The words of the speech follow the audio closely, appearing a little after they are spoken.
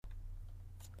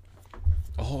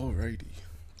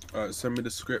Alrighty. Send me the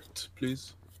script,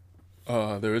 please.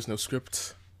 There is no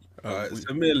script.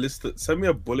 Send me a list. Send me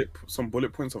some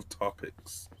bullet points of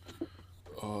topics.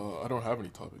 I don't have any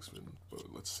topics written, but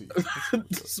let's see.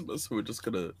 So we're just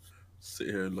gonna sit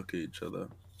here and look at each other.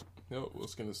 Yeah, we're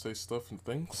just gonna say stuff and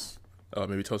things.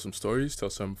 Maybe tell some stories, tell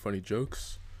some funny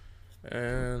jokes,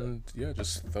 and yeah,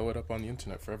 just throw it up on the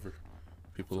internet forever.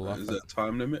 People will laugh. Is there a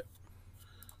time limit?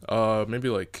 Maybe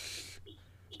like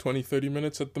 20, 30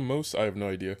 minutes at the most. I have no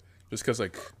idea. Just because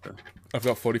I've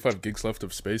got 45 gigs left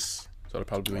of space, so it'll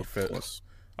probably fit.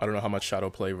 I don't know how much Shadow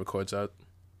Play records at,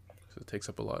 so it takes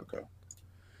up a lot. Okay.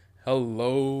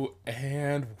 Hello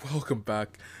and welcome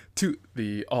back to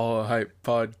the All Hype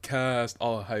podcast.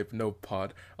 All hype, no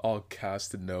pod. All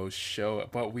cast, no show.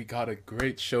 But we got a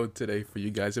great show today for you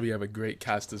guys, and we have a great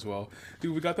cast as well.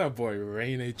 Dude, we got that boy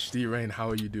Rain HD. Rain, how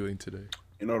are you doing today?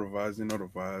 You know the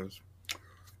vibes.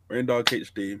 Rain Dog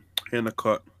HD here in the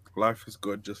cut. Life is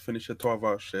good. Just finished a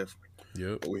 12-hour shift.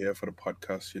 Yep. But we're here for the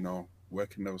podcast. You know,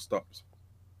 working never stops.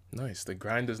 Nice. The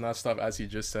grind does not stop, as he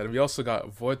just said. And we also got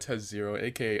Vortex Zero,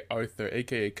 aka Arthur,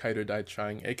 aka Kiter Died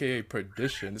Trying, aka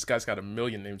Perdition. This guy's got a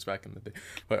million names back in the day.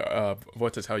 But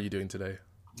Vortex, how are you doing today?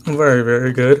 I'm very,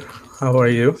 very good. How are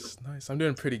you? Nice. I'm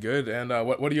doing pretty good. And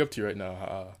what are you up to right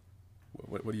now?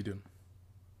 What are you doing?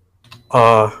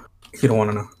 You don't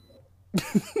want to know.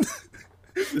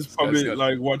 It's probably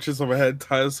like watching some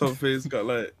hentai or something. It's got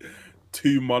like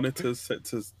 2 monitors set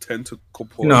to tentacle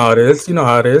porn. You know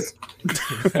how it is.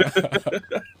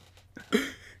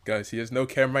 Guys, he has no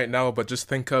cam right now, but just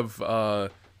think of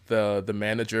the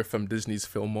manager from Disney's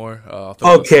Fillmore.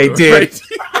 Okay, dude. Just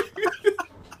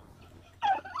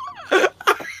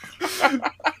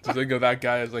think of that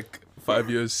guy as like 5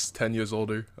 years, 10 years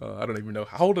older. I don't even know.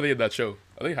 How old are they in that show?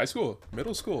 Are they high school?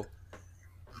 Middle school?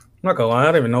 I'm not gonna lie, I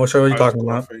don't even know what show you're talking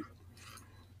about.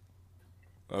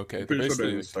 Okay, Pretty sure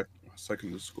they're basically, in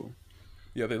secondary school.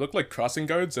 yeah, they look like crossing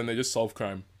guards and they just solve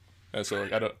crime. And so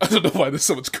like I don't know why there's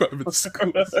so much crime in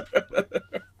schools.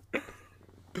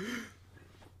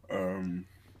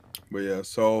 But yeah,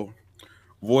 so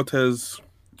Vortex,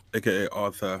 aka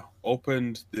Arthur,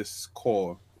 opened this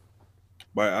call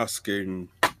by asking,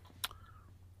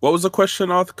 what was the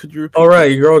question, Arthur? Could you repeat? All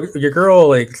right, your girl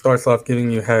like starts off giving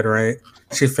you head, right?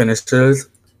 She finishes,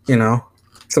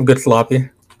 some good sloppy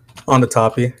on the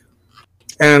toppy,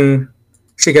 and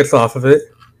she gets off of it.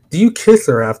 Do you kiss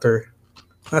her after?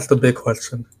 That's the big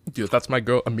question. Dude, that's my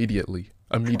girl immediately.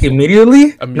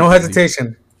 Immediately? No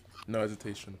hesitation. No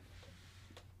hesitation.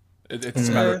 It's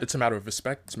a matter of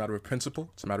respect. It's a matter of principle.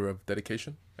 It's a matter of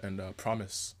dedication and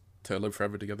promise to live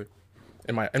forever together.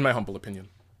 In my humble opinion.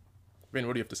 Rain,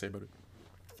 what do you have to say about it?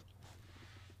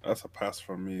 That's a pass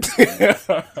from me. That's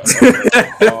a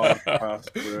pass,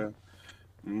 bro.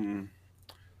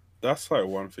 That's like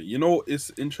one thing. You know,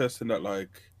 it's interesting that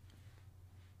like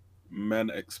men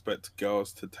expect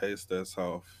girls to taste their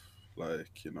self, but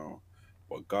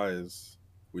guys,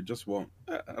 we just won't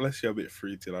unless you're a bit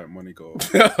fruity like money go.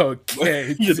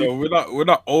 Okay. We're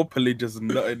not openly just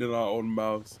nutting in our own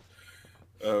mouths.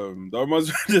 That reminds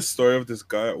me of this story of this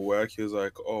guy at work. He was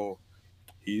like, oh,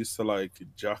 he used to like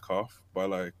jack off by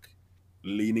like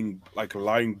lying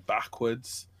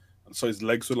backwards, and so his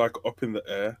legs were like up in the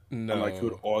air, and like he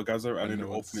would orgasm and then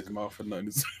open his mouth and nut in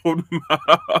his own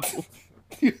mouth.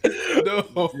 No,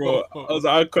 bro, I was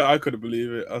like, I couldn't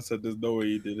believe it. I said, "There's no way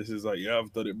he did this." He's like, "Yeah,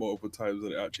 I've done it multiple times,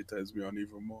 and it actually turns me on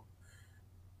even more."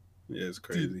 Yeah, it's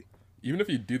crazy. Dude, even if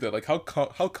you do that, like how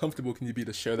comfortable can you be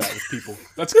to share that with people?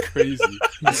 That's crazy.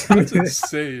 That's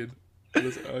insane.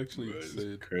 That's actually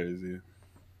insane. It's crazy.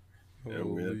 Yeah,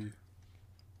 weird.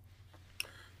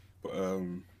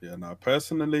 But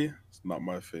personally, it's not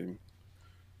my thing.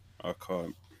 I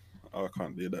can't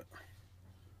do that.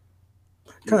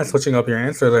 Kind of switching up your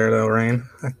answer there, though, Rain.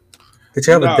 Did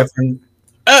you have a different?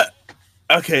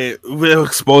 Okay, we'll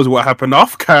expose what happened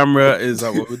off camera. Is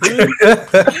that what we're doing?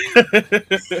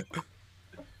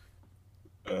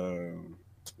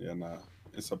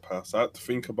 It's a pass. I had to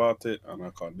think about it, and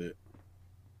I can't do it.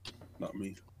 Not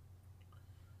me.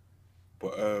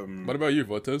 But what about you,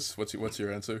 Vortex? What's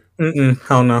your answer?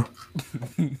 Hell no.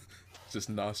 Just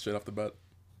nah, straight off the bat.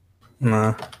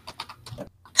 Nah.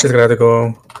 She's gonna have to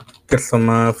go get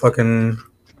some fucking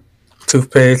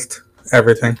toothpaste,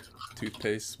 everything.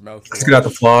 Toothpaste, mouthwash. She's gonna have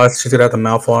the floss. She's gonna have the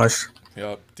mouthwash.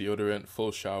 Yep, deodorant,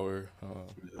 full shower.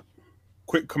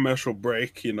 Quick commercial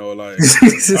break,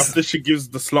 after she gives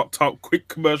the slot top, quick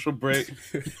commercial break.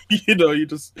 You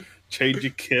just change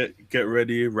your kit, get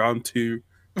ready, round 2.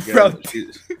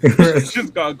 She's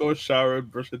gotta go shower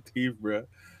and brush her teeth, bro.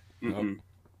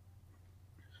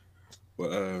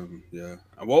 But yeah.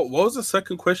 And what was the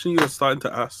second question you were starting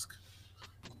to ask?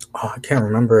 Oh, I can't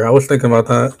remember. I was thinking about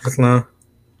that just now.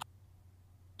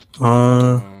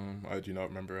 I do not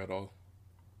remember at all.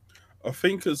 I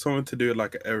think it's something to do with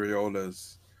like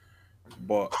areolas.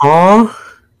 But Huh?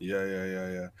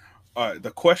 yeah. All right.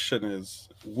 The question is,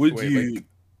 would Wait, you? like,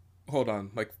 hold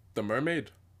on, like the mermaid?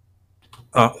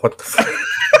 What the fuck?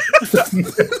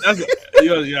 That's,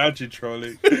 you're actually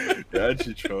trolling. You're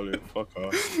actually trolling. Fuck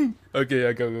off. Okay,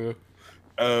 yeah, go.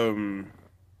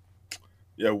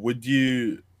 Yeah. Would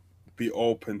you be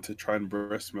open to trying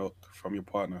breast milk from your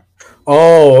partner?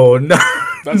 Oh, no.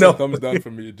 That's No. a thumbs down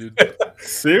for me, dude.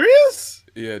 Serious?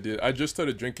 Yeah, dude. I just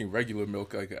started drinking regular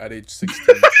milk like at age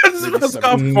 16. Maybe This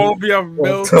got 17. phobia of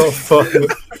milk. What the fuck?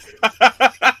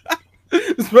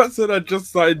 This person that just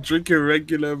started drinking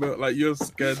regular milk, like you're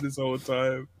scared this whole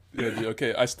time. Yeah, dude.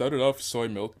 Okay, I started off soy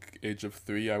milk, age of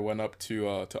 3. I went up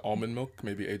to almond milk,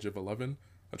 maybe age of 11.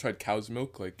 I tried cow's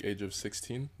milk, like age of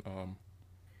 16.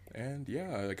 And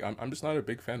yeah, like I'm just not a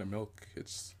big fan of milk.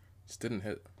 Just didn't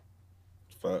hit.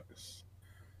 Facts.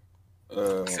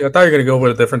 See, I thought you were gonna go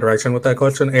with a different direction with that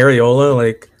question. Areola,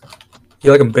 like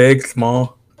you like them big,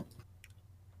 small.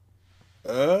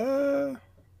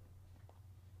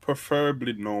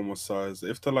 Preferably normal size.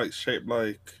 If they're like shaped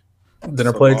like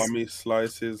Dinner plates. salami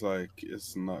slices, like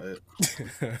it's not it.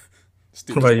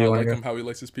 Steve What does about you, not like Monica? him how he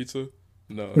likes his pizza.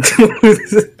 No. Yeah,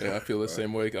 Yeah, I feel the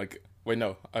same way. Like, wait,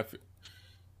 no, I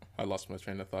lost my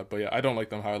train of thought. But yeah, I don't like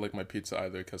them how I like my pizza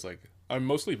either, because like I'm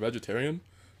mostly vegetarian,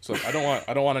 so like, I don't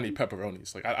want any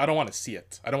pepperonis. Like I don't want to see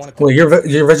it. I don't want to. Well,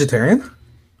 you're vegetarian?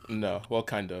 No, well,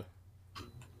 kinda. What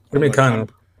do you mean, Like, kind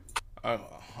of?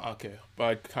 Okay,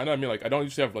 but I mean like I don't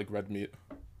usually have like red meat.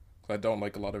 I don't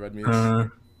like a lot of red meats.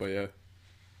 But yeah,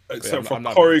 Except for I'm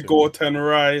not curry vegetarian. goat and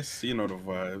rice, you know the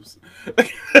vibes.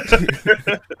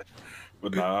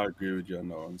 But nah, I agree with you on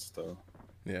that one still.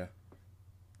 Yeah.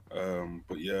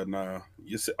 But yeah, nah.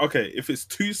 You see, okay, if it's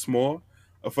too small,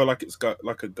 I feel like it's got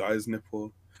like a guy's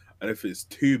nipple, and if it's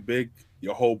too big,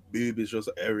 your whole boob is just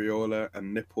areola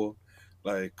and nipple.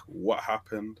 Like, what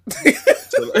happened?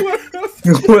 So, like,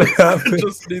 What I happened?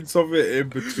 just need something in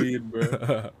between,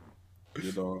 bro.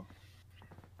 You know.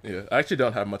 Yeah, I actually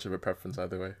don't have much of a preference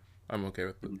either way. I'm okay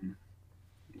with it.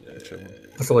 Yeah. Chilling.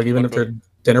 So, like, even What if they're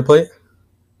dinner plate?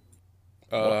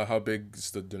 How big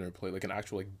is the dinner plate? Like an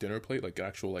actual like dinner plate, like an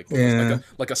actual like Yeah.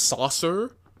 like a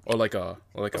saucer or like a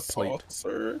plate.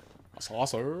 Saucer? A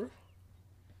saucer.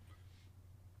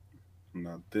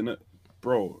 Nah, dinner.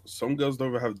 Bro, some girls don't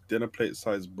even have dinner plate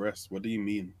size breasts. What do you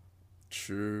mean?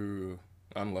 True.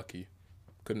 Unlucky.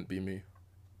 Couldn't be me.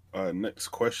 Next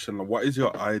question. What is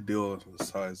your ideal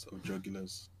size of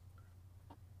jugulars?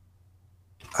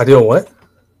 Ideal what?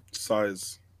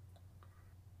 Size.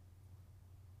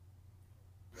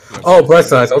 Oh, breast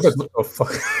size. I was like, what the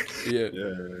fuck? Yeah.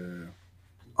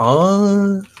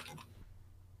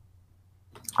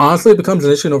 Honestly, it becomes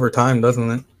an issue over time, doesn't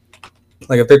it?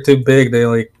 Like, if they're too big, they,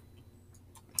 like,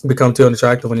 become too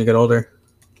unattractive when you get older.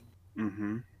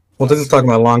 Mm-hmm. Well, this is talking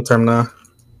about long term now.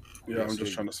 Yeah, I'm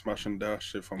just trying to smash and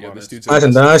dash if I'm Yeah, this honest. dude's Smash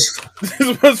and invested. dash.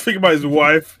 This man's thinking about his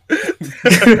wife.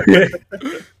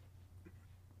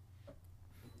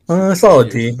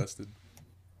 Solid Years D. invested.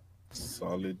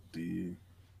 Solid D.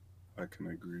 I can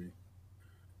agree.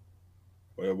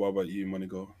 Well, what about you, Money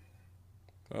Go?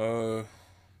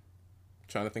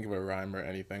 Trying to think of a rhyme or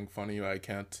anything funny. I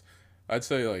can't. I'd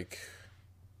say like,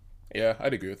 yeah,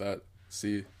 I'd agree with that.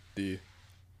 C, D.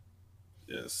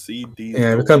 Yeah, C, D, Yeah, it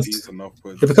double becomes- D's and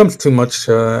upwards. It becomes too much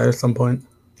at some point.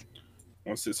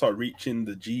 Once it start reaching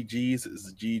the GGs,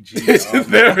 it's GG.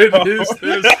 There it is.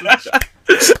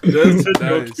 That's the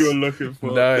joke Nice. you were looking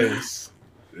for. Nice.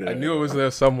 Yeah. I knew it was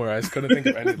there somewhere. I just couldn't think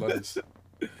of any letters.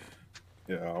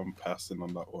 Yeah, I'm passing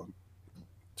on that one.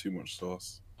 Too much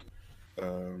sauce.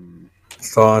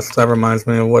 Sauce. That reminds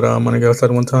me of what Monago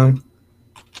said one time.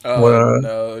 Oh What,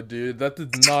 no, dude, that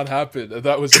did not happen.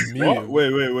 That was a What? meme.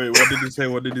 Wait. What did he say?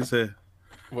 What did he say?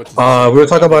 What did we you say? were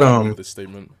talking I about, remember this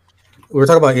statement. We were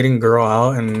talking about eating girl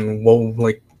out and what,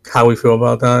 like, how we feel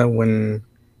about that when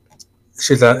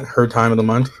she's at her time of the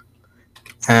month.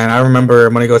 And I remember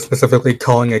Monago specifically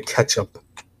calling it ketchup.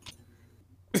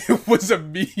 It was a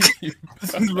meme.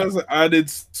 This was added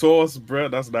sauce, bro.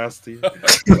 That's nasty.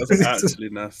 That's actually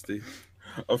nasty.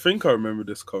 I think I remember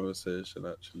this conversation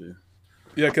actually.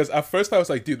 Yeah, because at first I was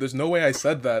like, dude, there's no way I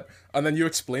said that. And then you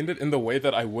explained it in the way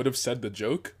that I would have said the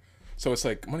joke. So it's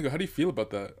like, Monaco, how do you feel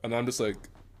about that? And I'm just like,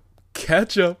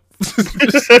 ketchup.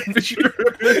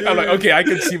 I'm like, okay, I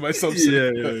can see myself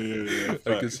saying that.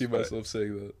 Yeah. I can see myself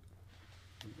saying that.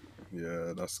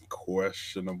 Yeah, that's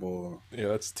questionable. Yeah,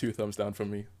 that's 2 thumbs down from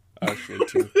me. Actually,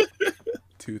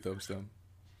 two thumbs down.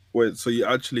 Wait, so you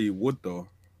actually would though?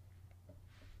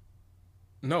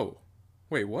 No,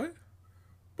 wait, what?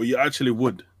 But you actually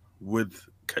would with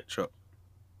ketchup.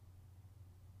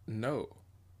 No,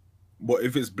 But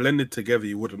if it's blended together,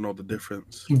 you wouldn't know the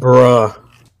difference. Bruh.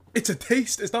 it's a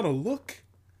taste. It's not a look.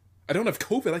 I don't have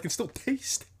COVID. I can still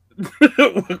taste.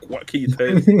 What can you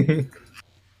taste?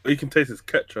 All you can taste is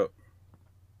ketchup.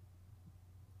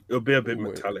 It'll be a bit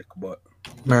Wait. metallic, but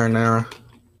Marinara.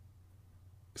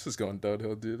 This is going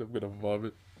downhill, dude. I'm gonna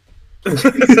vomit.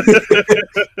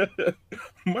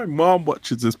 my mom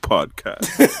watches this podcast.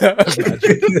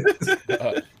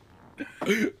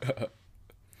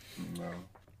 No.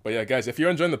 But yeah, guys, if you're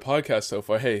enjoying the podcast so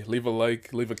far, hey, leave a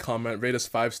like, leave a comment, rate us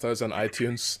 5 stars on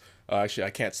iTunes. Actually, I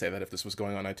can't say that if this was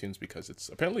going on iTunes because it's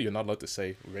apparently you're not allowed to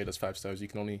say rate us 5 stars. You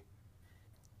can only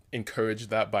encourage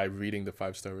that by reading the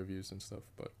 5-star reviews and stuff.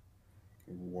 But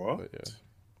What? yeah.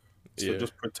 So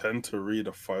just pretend to read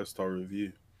a 5-star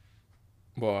review.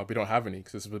 Well, we don't have any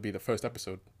because this would be the first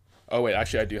episode. Oh wait,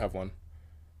 actually, I do have one.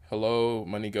 Hello,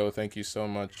 Money Go. Thank you so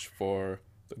much for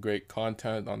the great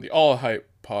content on the All Hype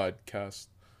podcast.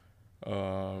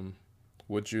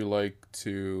 Would you like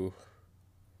to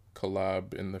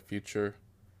collab in the future?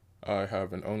 I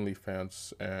have an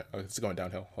OnlyFans and it's going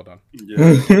downhill. Hold on.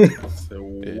 Yeah. So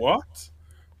what?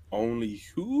 Only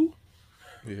who?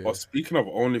 Yeah. Well, speaking of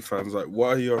OnlyFans, like,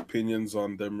 what are your opinions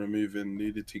on them removing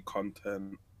nudity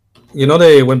content? You know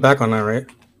they went back on that, right?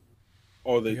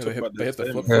 Oh, they Yeah, took back they hit the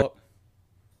thing? flip flop.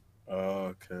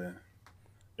 Oh, okay.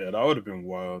 Yeah, that would have been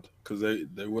wild because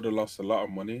they would have lost a lot of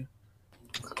money.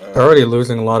 They're already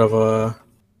losing a lot of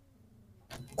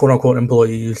quote unquote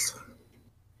employees.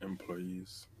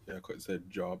 Employees. Yeah, because it's their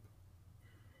job.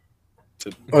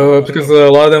 Because a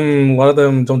lot of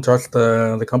them don't trust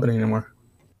the company anymore.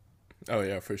 Oh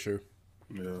yeah, for sure.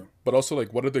 Yeah. But also,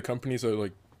 like, what other companies are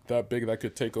like that big that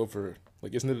could take over?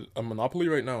 Like, isn't it a monopoly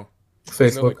right now? Isn't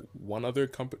there, Facebook. like one other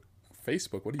company?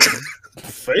 Facebook. What are you doing?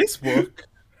 Facebook?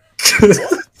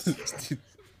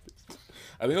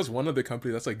 I think there's one other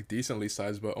company that's like decently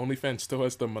sized, but OnlyFans still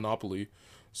has the monopoly.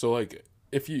 So like,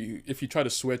 if you try to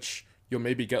switch, you'll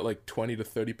maybe get like 20 to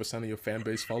 30% of your fan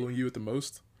base following you at the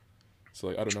most. So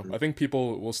like, I don't know. I think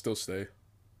people will still stay.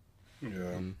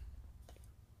 Yeah. Um,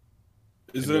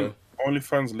 Isn't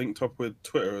OnlyFans linked up with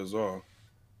Twitter as well?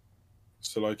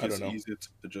 So like, I it's don't know. easier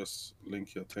to just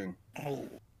link your thing.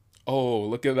 Oh,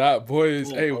 look at that,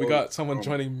 boys! Hey, we Oh, got someone oh.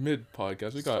 joining mid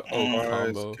podcast. We got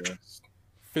Surprise Combo guest.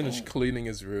 finished cleaning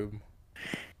his room.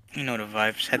 You know the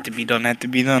vibes. Had to be done. Had to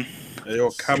be done. Hey, yo,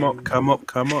 come up.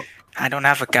 I don't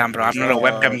have a cam, bro. I'm not a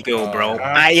webcam girl, bro. uh,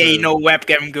 I ain't no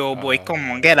webcam girl, boy. Come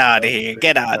on, get out of here.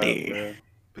 Get out of here. Man.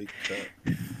 Big chat.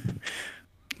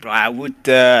 Bro, I would,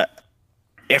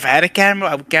 if I had a camera,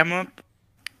 I would cam up,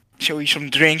 show you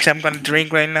some drinks I'm gonna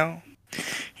drink right now.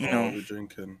 You Oh, know. we're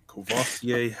drinking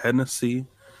Courvoisier, Hennessy.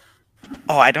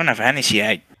 Oh, I don't have Hennessy.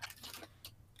 I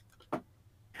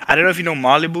don't know if you know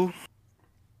Malibu.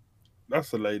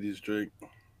 That's a lady's drink.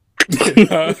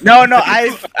 No,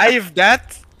 I have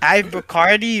that. I have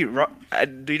Bacardi.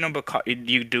 Do you know Bacardi?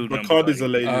 You do know Bacardi's a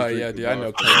Bacardi. lady's drink. Yeah, dude, I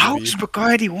know. How's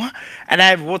Bacardi? What? And I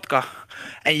have vodka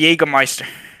and Jägermeister.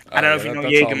 I don't know if you know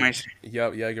Jägermeister. Yeah,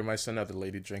 Jägermeister, another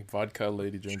lady drink. Vodka,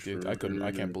 lady drink, dude. I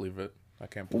can't believe it. I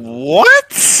can't believe it. What?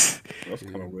 That's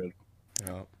kind of weird.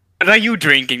 Yeah. What are you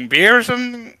drinking? Beer or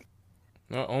something?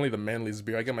 No, only the manliest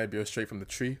beer. I get my beer straight from the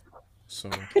tree. So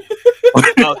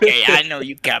Okay, I know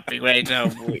you capping right now,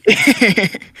 boy.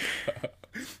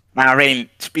 Nah, Rain,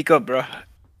 speak up, bro.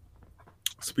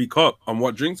 Speak up on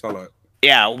what drinks I like.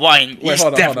 Yeah, wine. Wait, He's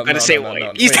hold on, definitely hold on. gonna No, say no, no, wine.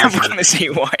 no. He's Wait, definitely listen. gonna say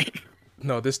wine.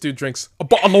 no, this dude drinks a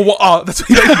bottle of water. That's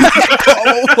what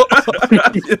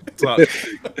he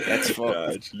Toxic. That's fucked.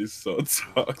 Yeah, actually so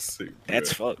toxic.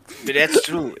 That's fucked. But that's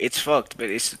true. It's fucked, but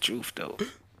it's the truth, though.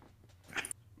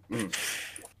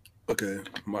 Okay,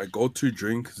 my go-to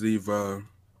drink is either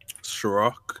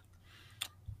Ciroc,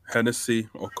 Hennessy,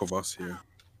 or Courvoisier.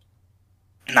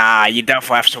 Nah, you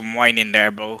definitely have some wine in there,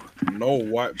 bro. No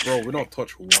white, bro. We don't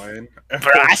touch wine.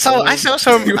 Bro, I saw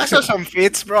some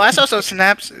fits, bro. I saw some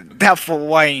snaps. That for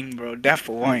wine, bro. That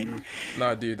for wine.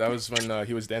 Nah, dude, that was when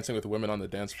he was dancing with women on the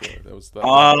dance floor. That was the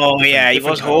Oh yeah, he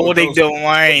different was kind of- holding the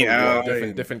wine. Yeah,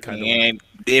 Oh, different kind of yeah, wine.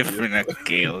 different.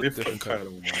 Okay. Different kind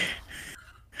of wine.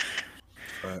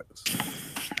 Facts.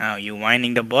 Oh, you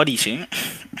whining the body, see?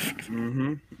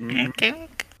 Mm-hmm. Okay.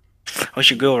 How's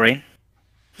your girl, Rain?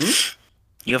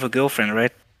 You have a girlfriend,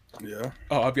 right? Yeah.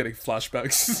 Oh, I'm getting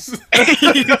flashbacks.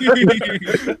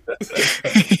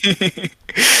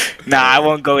 Nah, I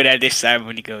won't go there this time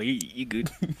when you go. You good.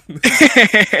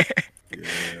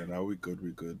 Yeah, now we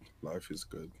good. Life is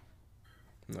good.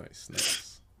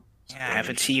 Nice. Yeah, I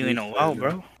haven't seen you in a while,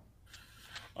 bro.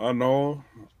 I know.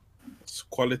 It's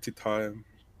quality time.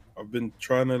 I've been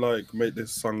trying to like make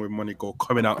this song with Money Go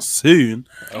coming out soon.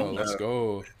 Oh, let's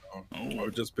go.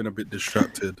 I've just been a bit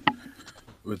distracted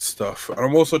with stuff, and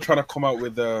I'm also trying to come out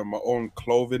with my own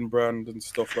clothing brand and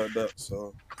stuff like that.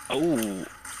 So Oh,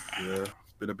 yeah,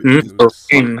 it's been a bit.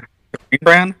 Rain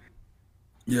brand.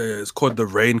 Yeah, it's called the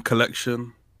Rain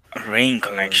Collection. Rain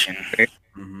Collection.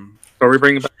 Mm-hmm. So we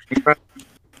bringing back.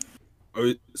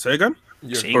 Say again?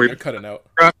 You're cutting out.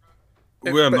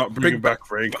 We are not bringing back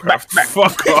Raincraft.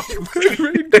 Fuck off.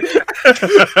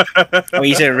 Oh,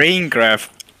 you said Raincraft.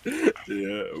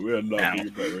 Yeah, we are not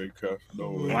bringing back Raincraft.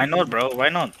 No way. Why not, bro? Why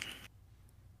not?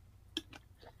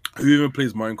 Who even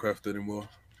plays Minecraft anymore?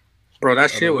 Bro, that I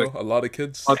shit don't was know. A lot of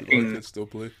kids still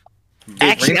play.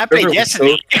 Actually, I played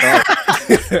yesterday.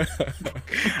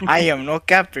 I am not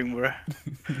capping, bro.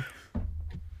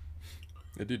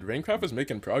 Yeah, dude, Raincraft was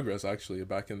making progress actually.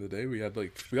 Back in the day, we got to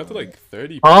like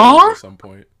 30 Huh? players at some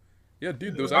point. Yeah,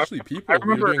 dude, there was actually people. I We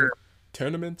were doing remember.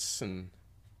 tournaments and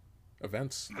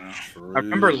events. I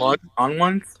remember logging on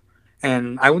once,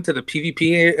 and I went to the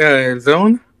PvP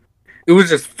zone. It was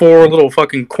just 4 little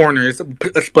fucking corners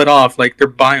split off like they're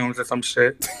biomes or some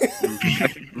shit.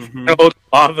 Mhm. The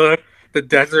lava, the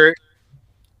desert.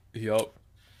 Yup.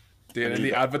 Dude, in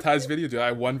the advertised video, dude,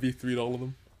 I 1v3'd all of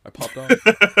them. I popped off.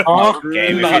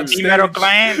 Okay, with Not your team battle stage.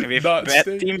 client, with Not that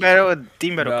stage. team battle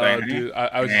No, client. dude,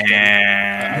 I was Nah,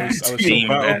 I was so team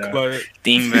Battle battle, client.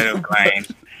 team battle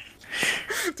client.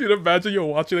 Dude, imagine you're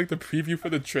watching like the preview for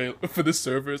the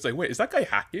server. It's like, wait, is that guy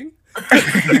hacking?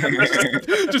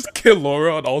 Just kill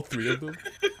Laura on all 3 of them.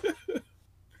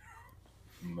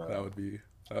 Nah. That would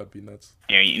be nuts.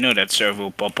 Yeah, you know that server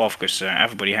will pop off because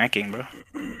everybody hacking, bro.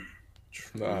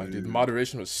 Nah, dude, the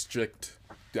moderation was strict.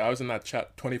 Dude, I was in that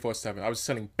chat 24/7. I was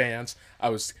sending bans. I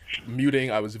was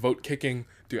muting. I was vote kicking.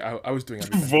 Dude, I was doing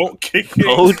everything. Vote kicking.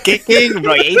 Vote kicking,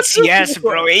 bro. 8 CS,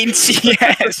 bro. 8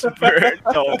 CS, bro.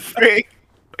 The frick?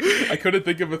 I couldn't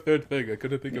think of a third thing. I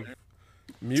couldn't think of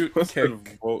mute, What's kick,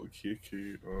 the vote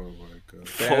kicking? Oh my god.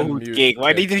 ban, Vote mute, kick.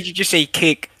 Why kick. didn't you just say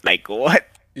kick? Like, what?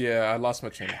 Yeah, I lost my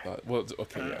train of thought. Well,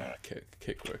 okay, yeah,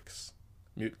 kick works.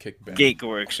 Mute, kick, ban. Kick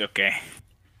works, okay.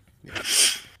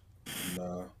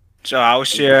 Nah. So,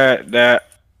 how's the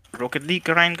Rocket League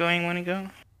grind going,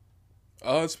 Monigo?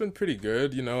 Oh, it's been pretty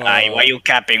good, you know. Why you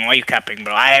capping? Why you capping,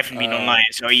 bro? I haven't been online,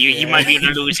 so you yeah. might be on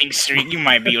a losing streak. You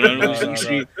might be on a losing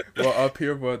streak. Well, up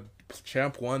here, we're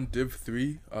Champ 1, Div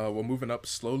 3. We're moving up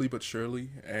slowly but surely,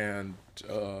 and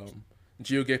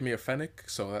Geo gave me a Fennec,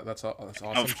 so that's awesome. Of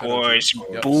Shout out course, Geo.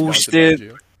 Yep, boosted. sponsored by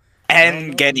Geo. And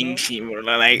No, getting no. shit, bro.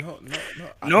 Like, No.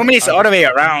 normally it's the I other way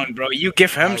was- around, bro. You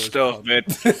give him I was stuff, called.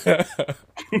 but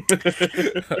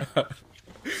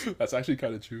That's actually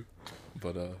kind of true,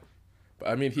 but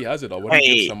I mean, he has it all. What do you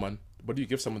Hey. give someone? What do you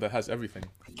give someone that has everything?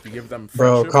 You give them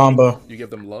Bro, friendship? combo. You give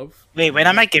them love. wait, when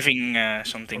am I giving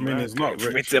something? I mean, bro? it's not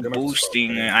rich. With the You're gonna have to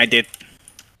boosting, stop I did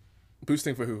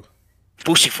Boosting for who?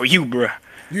 boosting for you, bro.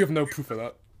 You have no proof of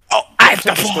that. Oh, I have the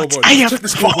Check the vault. scoreboard. I have Check the the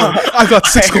scoreboard. vault. I got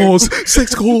 6 goals.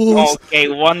 6 goals. Okay,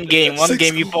 one game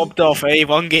 6 you popped off. Hey,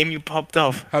 one game you popped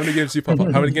off. How many games did you pop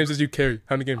up? How many games did you carry?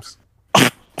 How many games?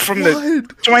 From the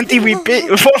 20 we played,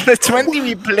 from the 20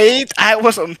 we played, I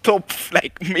was on top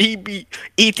like maybe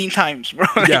 18 times, bro.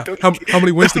 Like, Yeah. don't- How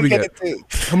many wins did we don't get? it too.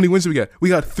 How many wins did we get? We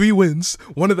got 3 wins.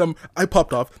 One of them I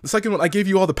popped off. The second one I gave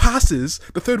you all the passes.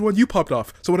 The third one you popped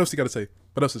off. So what else you gotta say?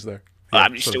 What else is there? Yeah,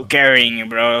 I'm so- still carrying you,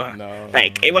 bro. No.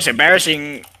 Like, it was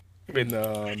embarrassing.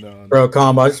 No. Bro,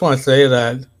 combo. I just want to say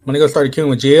that when he started queuing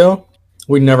with Geo,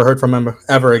 we never heard from him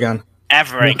ever again.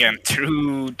 Ever again.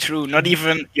 True. Not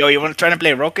even. Yo, you want to try to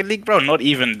play Rocket League, bro? Not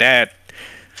even that.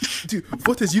 Dude,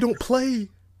 what is you don't play?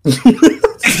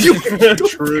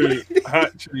 True.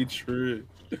 Actually true.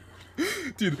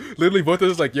 Dude, literally both of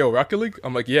us like, yo, Rocket League?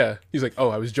 I'm like, yeah. He's like, oh,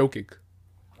 I was joking.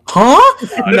 Huh?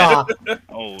 Nah,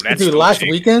 Oh, that's dude. Last toxic.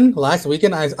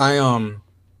 weekend, I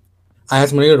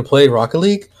asked Manito to play Rocket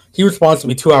League. He responds to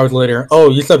me 2 hours later. Oh,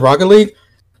 you said Rocket League?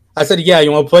 I said, yeah.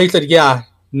 You want to play? He said, yeah.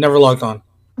 Never logged on.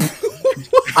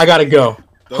 I gotta go.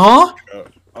 Huh?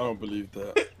 I don't believe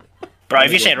that. Bro,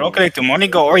 if you say Rocket League to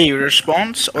Monaco, or he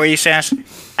responds, or he says,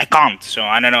 I can't, so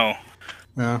I don't know.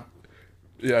 Yeah.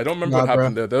 Yeah, I don't remember Nah, what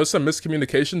happened bro. there. There was some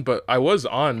miscommunication, but I was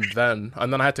on then,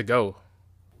 and then I had to go.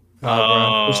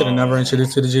 Bro. We should have never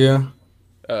introduced you to Geo.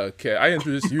 Okay, I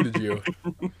introduced you to Geo.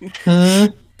 Hmm?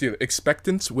 Dude,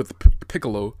 Expectance with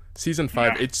Piccolo, Season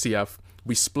 5 HCF.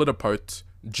 We split apart.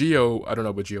 Geo, I don't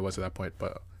know what Geo was at that point,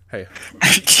 but hey.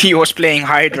 He was playing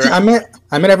Hydra. I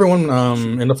met everyone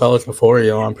in the fellas before,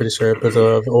 yo. I'm pretty sure because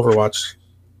of Overwatch.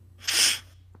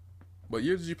 What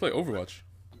year did you play Overwatch?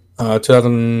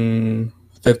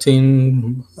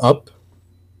 2015 up.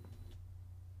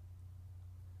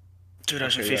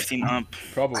 2015 up.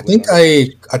 Probably. I think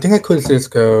then. I quit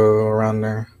Cisco around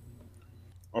there.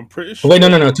 I'm pretty sure. Wait, no,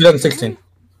 2016.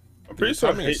 I'm pretty Dude,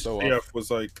 sure timing is so HCF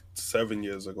was like 7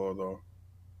 years ago though.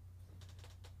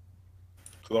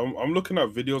 Cause I'm looking at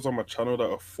videos on my channel that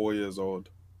are 4 years old,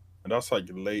 and that's like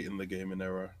late in the gaming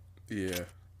era. Yeah.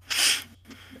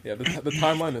 Yeah, the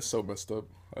timeline is so messed up.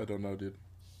 I don't know, dude.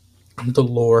 The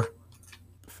lore.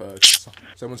 Facts.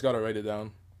 Someone's got to write it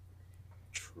down.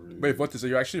 True. Wait, what is it?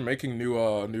 You're actually making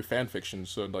new fan fiction,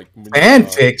 so like Fan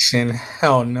fiction?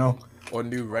 Hell no. or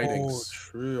new Oh, writings.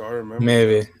 true. I remember.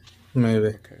 Maybe.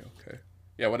 Okay.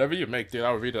 Yeah, whatever you make, dude,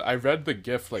 I'll read it. I read the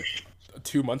GIF like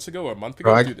 2 months ago or a month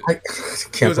ago, Bro, dude. I It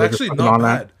can't was believe actually you're not on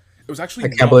bad. that. It was actually. I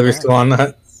can't believe you're still on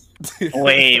that.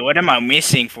 Wait, what am I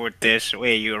missing for this?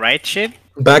 Wait, you write shit?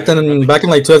 Back in like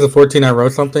 2014, I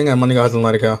wrote something, and Money hasn't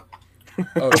let it go.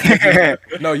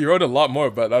 No, you wrote a lot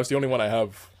more, but that was the only one I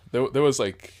have. There was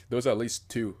at least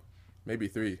 2, maybe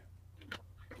 3.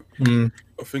 Mm.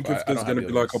 I think Well, if I there's don't gonna have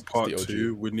be the like a others. It's part the OG.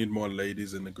 2, we need more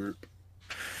ladies in the group.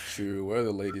 True. Where are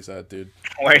the ladies at, dude?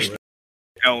 Where's?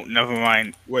 No, never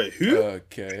mind. Wait, who?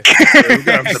 Okay. We're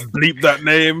gonna have to bleep that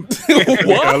name.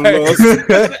 Why?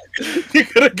 You're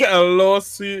gonna get a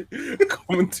lawsuit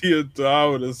coming to your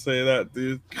door to say that,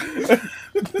 dude.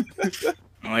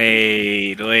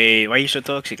 Wait. Why are you so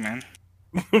toxic, man?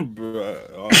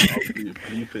 Bruh, I'll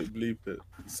bleep it.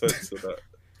 Censor that.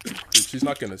 Dude, she's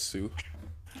not gonna sue.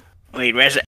 Wait,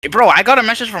 where's it? Bro, I got a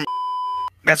message from.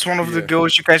 That's one of the Yeah.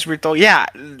 girls you guys were told. Yeah,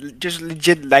 just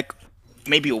legit like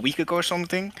maybe a week ago or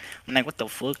something. I'm like, what the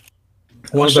fuck?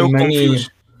 One of so the many,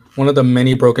 confused. one of the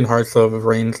many broken hearts of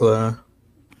Rain's.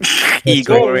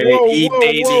 Ego right. already.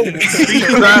 Dating.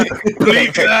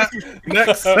 Bleep that.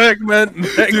 Next segment.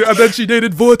 Dude, and then she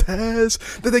dated Vortez.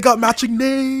 Then they got matching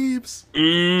names.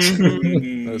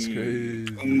 That's crazy.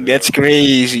 That's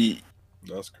crazy.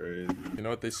 That's crazy. You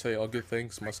know what they say? All good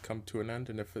things must come to an end,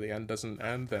 and if the end doesn't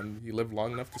end, then you live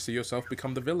long enough to see yourself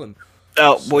become the villain.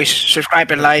 Oh, boys, subscribe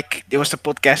and like. It was the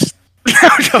podcast.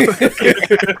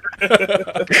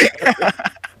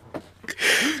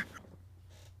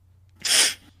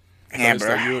 Yeah, So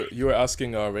bro. you were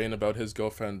asking Rain about his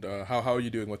girlfriend. How are you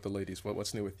doing with the ladies?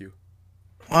 What's new with you?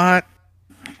 What?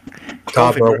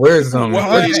 God, bro, where's What?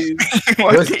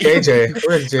 where's JJ?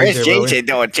 Where's JJ? Where's bro? JJ?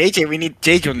 No, JJ, we need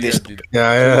JJ on this. dude.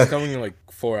 Yeah, He's coming in like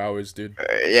 4 hours, dude.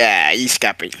 Yeah, he's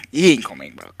capping. He ain't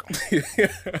coming, bro.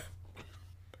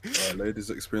 Ladies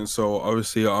experience. So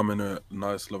obviously I'm in a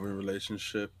nice loving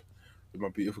relationship with my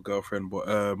beautiful girlfriend.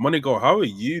 But Money Go, how are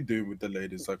you doing with the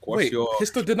ladies? Like, what's Wait, your?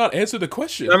 Histo did not answer the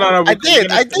question. No. I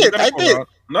did. We're gonna go around.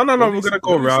 No. What We're did gonna he-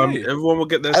 go what did he around. say? Everyone will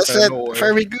get their I say. said No way.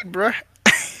 very good, bro.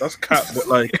 That's cat. But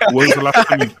like, when was the last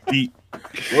time you beat?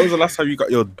 When was the last time you got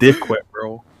your dick wet,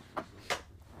 bro?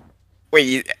 Wait,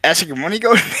 you asking your money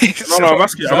go? No, I'm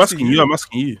asking you. I'm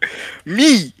asking you.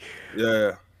 Me?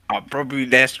 Yeah. Probably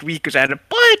last week because I had a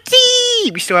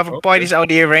party. We still have a parties out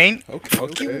here, Rain.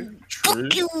 Okay. True.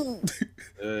 Fuck you.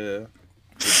 Yeah.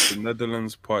 The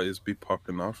Netherlands parties be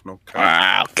popping off. No cap.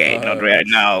 Ah, okay, not right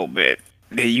now, but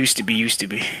they used to be. Used to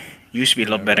be a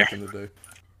lot better. Back in the day.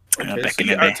 Okay, back so in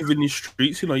you're the day. active in these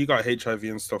streets, you know, you got HIV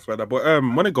and stuff like that. But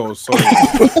Money Go, so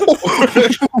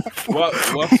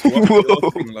what's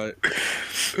your thing like?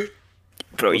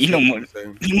 Bro, What's you know, your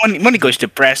thing? money goes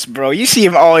depressed, bro. You see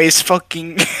him always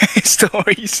fucking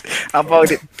stories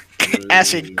about it,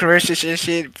 asking curses and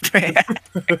shit,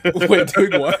 Wait,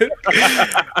 doing what?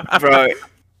 bro.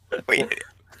 Wait,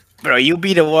 bro, you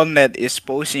be the one that is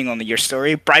posting on your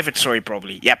story, private story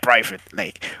probably. Yeah, private.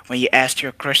 Like when you ask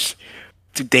your crush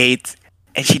to date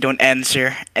and she don't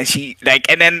answer, and she like,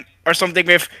 and then or something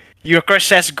with your crush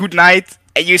says good night.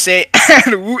 And you say,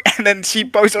 and then she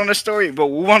posts on a story, but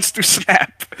who wants to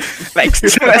snap? Like, so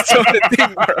that's all the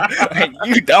thing, bro. Like,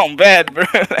 you down bad, bro.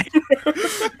 Like,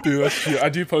 Dude, that's cute. I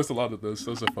do post a lot of those.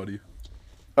 Those are funny.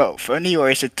 oh, funny or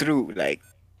is it true? Like,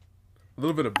 A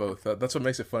little bit of both. That's what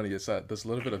makes it funny. Is that there's a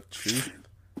little bit of truth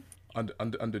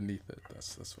underneath it.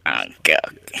 That's what oh, makes it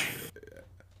God.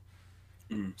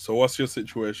 funny. So what's your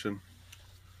situation?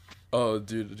 Oh,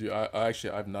 dude, I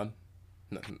actually I have none.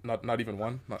 Not even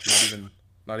one.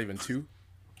 Not even two.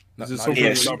 Is it not something even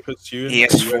Yes. you're not pursuing? He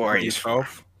has Are you four, working he's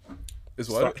yourself? Is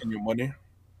what? Stacking your money?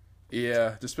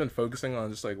 Yeah, just been focusing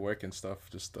on just like work and stuff.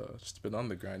 Just been on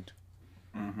the grind.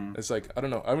 It's like I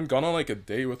don't know. I haven't gone on like a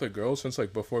date with a girl since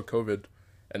like before COVID,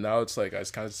 and now it's like I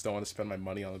just kind of just don't want to spend my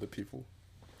money on other people.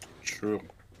 True.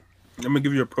 Let me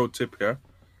give you a pro tip here.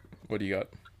 What do you got?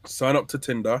 Sign up to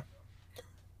Tinder.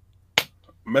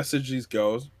 Message these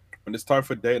girls. when it's time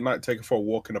for date night, take her for a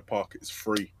walk in the park. It's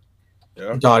free.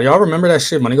 Yeah. God, y'all remember that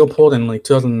shit Money Go pulled in like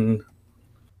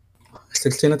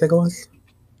 2016, I think it was.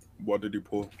 What did he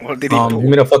pull? What did he pull? He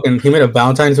made a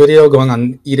Valentine's video going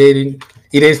on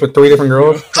e-dates with 3 different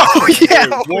girls. Oh yeah,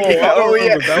 Whoa, yeah, I don't oh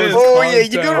yeah, remember that. oh yeah. You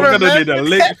don't I'm gonna need remember? a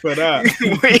link for that.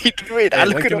 Wait, I'll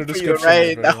Link look it in the up for you description right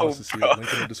if anyone now, wants to see it. bro.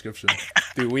 Link in the description.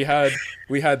 Dude, we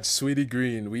had Sweetie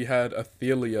Green, we had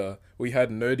Athelia, we had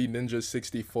Nerdy Ninja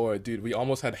 64. Dude, we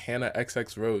almost had Hannah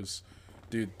XX Rose.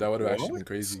 Dude, that would have actually been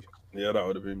crazy. Yeah, that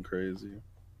would have been crazy.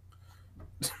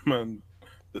 Man,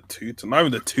 not even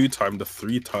the 2-time, the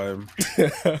 3-time.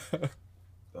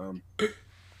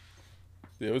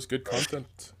 Yeah, it was good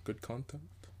content. Good content.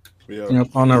 Yeah. Yep,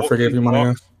 I'll never forgive you,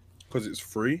 Money Go. Because it's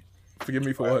free. Forgive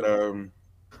me for what?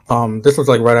 This was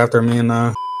like right after me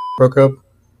and broke up.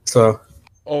 So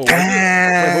Oh,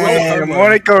 Damn,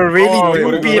 Monica really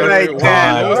do be like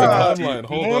that. What was the God. timeline?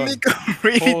 Hold on. Monica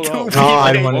really Hold do on. be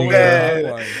God, like Monica.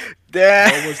 What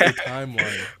that. was the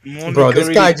timeline? Monica bro, this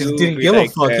guy really just do didn't be give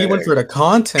like a fuck. He went that. for the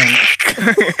content.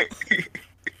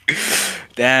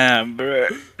 Damn, bro.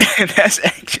 That's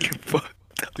actually fucked.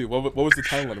 Dude, what was the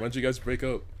timeline? When did you guys break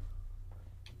up?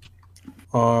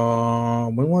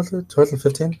 When was it?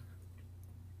 2015?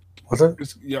 Was it?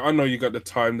 Yeah, I know you got the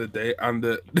time, the date, and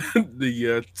the the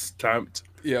year stamped.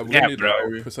 Yeah, we Yeah, need bro.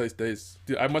 like, precise days.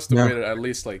 Dude, I must have Yeah. waited at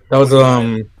least like That was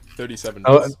 37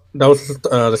 that days. was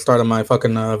the start of my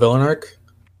fucking villain arc.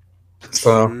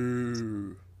 So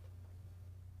Ooh.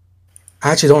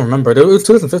 I actually don't remember. It was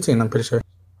 2015. I'm pretty sure.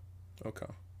 Okay.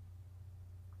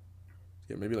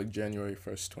 Yeah, maybe like January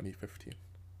 1st, 2015.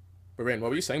 But Rain, what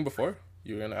were you saying before?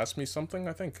 You were gonna ask me something,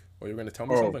 I think, or you were gonna tell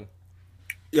me something.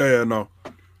 Yeah, no.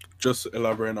 Just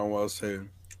elaborating on what I was saying.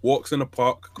 Walks in the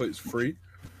park because it's free,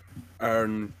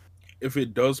 and if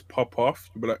it does pop off,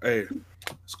 you'll be like, "Hey,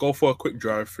 let's go for a quick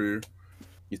drive-through."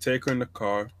 You take her in the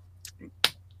car.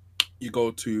 You go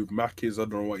to Mackey's. I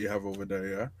don't know what you have over there,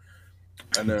 yeah.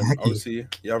 And then Mackey's. obviously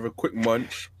you have a quick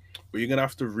munch, but you're gonna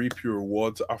have to reap your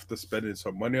rewards after spending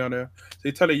some money on it. So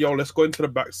you tell her, "Yo, let's go into the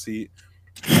back seat."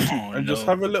 And just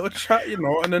have a little chat, and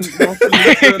then one thing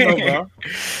leads to another,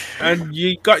 and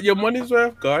you got your money's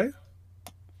worth, guy.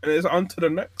 And it's on to the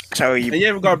next. So And you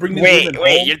haven't got to bring these wait, women home.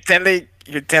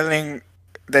 you're telling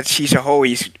that she's a hoe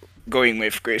he's going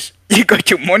with, Chris. You got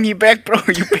your money back, bro.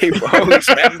 You pay for hoes,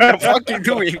 man. What the fuck you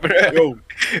doing, bro? Yo,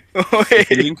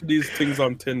 Wait. link these things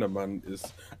on Tinder, man.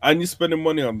 And you're spending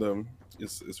money on them.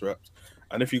 It's wrapped.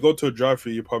 And if you go to a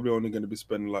drive-thru, you're probably only going to be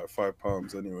spending like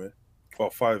 £5 anyway, or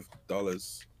 $5.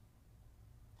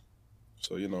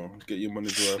 So get your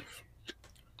money's worth.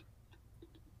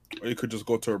 Or you could just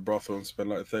go to a brothel and spend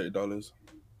like $30.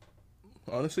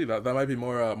 Honestly, that might be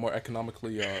more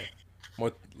economically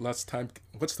less time.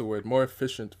 What's the word? More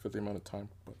efficient for the amount of time.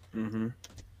 But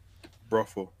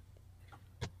Brothel.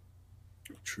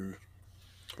 True.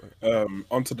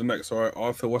 On to the next. All right,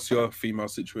 Arthur, what's your female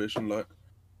situation like?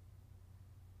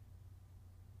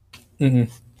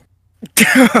 Mm-mm.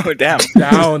 Oh, damn.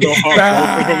 down, Down.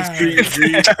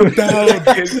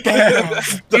 Damn.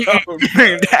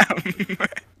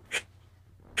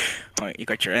 Oh, you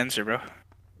got your answer, bro.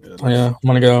 Oh, yeah, I'm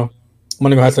gonna go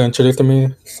have to introduce to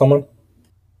me someone.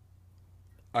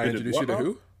 I introduce you to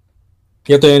who?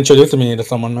 You have to introduce me to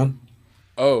someone, man.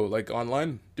 Oh, like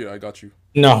online? Dude, I got you.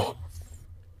 No.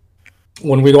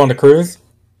 When we go on the cruise?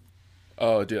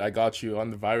 Oh, dude, I got you on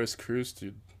the virus cruise,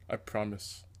 dude. I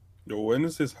promise. Yo, when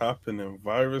is this happening?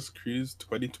 Virus Cruise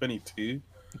 2022?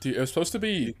 Dude, it was supposed to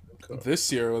be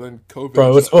this year, and then COVID.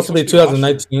 Bro, it was supposed to be last year.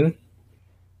 2019. Then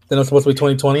it was supposed to be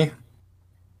 2020.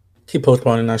 Keep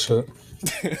postponing that shit.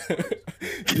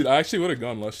 Dude, I actually would have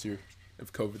gone last year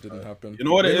if COVID didn't happen. You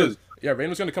know what it is? Yeah, Rain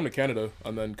was going to come to Canada,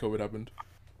 and then COVID happened.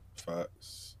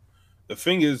 Facts. The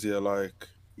thing is, like...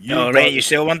 Yo, Ray, you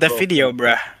still want the video,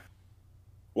 bruh?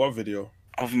 What video?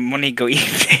 Of money go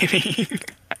eating.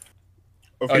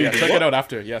 Oh, yeah, check it out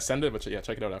after. Yeah, send it, but yeah,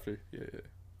 check it out after.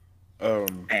 Yeah.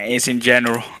 It's in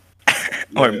general.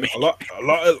 Or me. A lot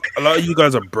of you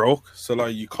guys are broke, so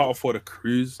like you can't afford a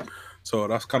cruise. So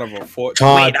that's kind of unfortunate.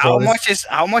 God, Wait, bro,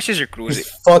 how much is your cruise?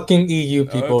 This fucking EU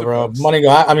people, it bro. depends. Money go.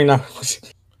 I mean,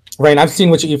 Rain, I've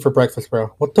seen what you eat for breakfast, bro.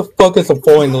 What the fuck is a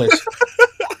full English?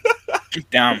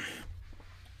 Damn.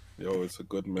 Yo, it's a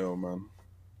good meal, man.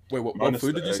 Wait, what Minus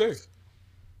food the did you say? eggs.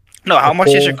 No, how much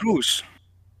is your full- cruise?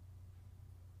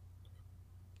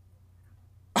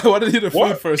 I wanted to eat the food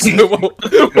What? first. What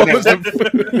was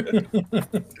the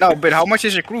food? No, but how much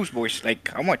is your cruise, boys? Like,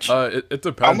 how much? It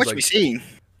depends. How much like, we seeing?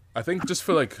 I think just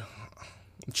for like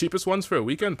cheapest ones for a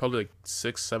weekend, probably like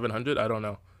 600-700. I don't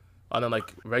know. And then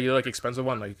like regular like expensive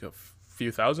one, like a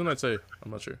few thousand. I'd say.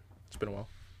 I'm not sure. It's been a while.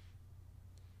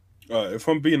 If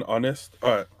I'm being honest,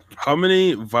 how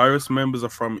many virus members are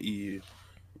from EU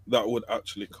that would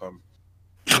actually come?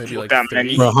 Maybe like That 3.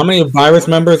 many? Bro, how many virus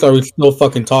members are we still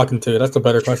fucking talking to? That's a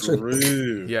better question.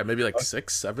 True. Yeah, maybe like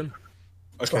 6, 7.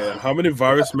 Okay, and how many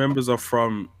virus members are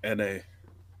from NA?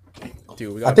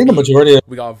 Dude, we I got think the me, majority of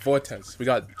we got Vortex, we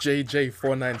got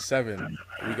JJ497,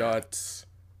 we got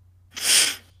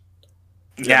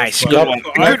Nice, that's good fine. one.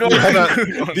 I Good feel one. that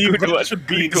Good one. the Good event one. should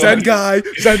be Good Zen one. guy,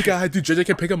 dude. JJ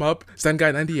can pick him up. Zen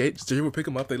guy 98. JJ will pick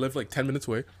him up. They live like 10 minutes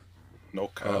away. No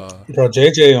cap. bro,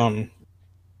 JJ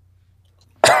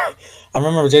I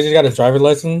remember JJ got his driver's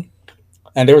license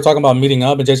and they were talking about meeting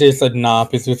up and JJ said nah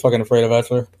because he was fucking afraid of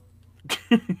Ezra.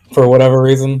 For whatever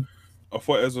reason. I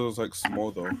thought Ezra was like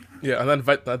small though. Yeah, and then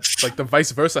that's like the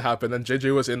vice versa happened. Then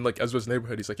JJ was in like Ezra's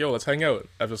neighborhood. He's like, "Yo, let's hang out."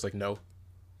 Ezra's like, "No."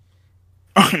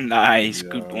 Nice,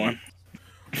 good Yeah. one.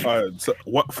 Alright, so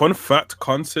what fun fact,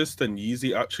 Consist and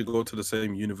Yeezy actually go to the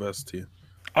same university.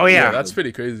 Oh Yeah, yeah, that's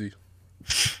pretty crazy.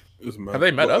 It was mad. Have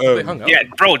they met But, up? Have they hung out? yeah,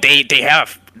 bro. They've been Yeah,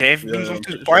 going I'm to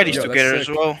pretty parties sure. Yo, that's together as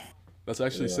sick. well. That's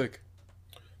actually Yeah. sick.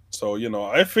 So, you know,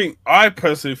 I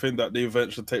personally think that the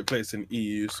event should take place in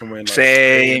EU, somewhere in like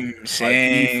Same, Spain,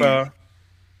 same. Ibiza.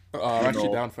 I'm actually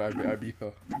know. down for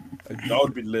Ibiza. That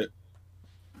would be lit.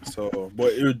 So,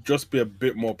 but it would just be a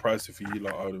bit more pricey for you,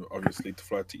 like obviously to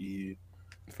fly to EU.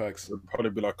 Facts. It would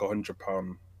probably be like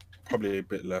 £100, probably a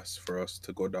bit less for us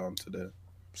to go down to there.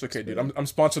 It's okay, dude. I'm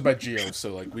sponsored by Geo,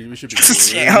 so like we should be.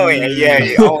 Oh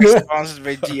yeah. Always sponsored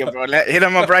by Gia, bro. Hit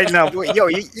him up right now. Boy, yo,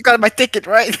 you got my ticket,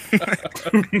 right?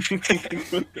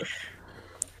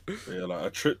 Yeah, like a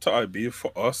trip to IB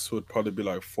for us would probably be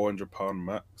like £400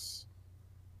 max.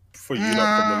 For you, like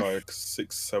probably like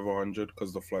 600-700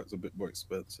 because the flight's a bit more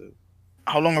expensive.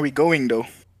 How long are we going though?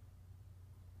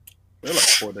 They're like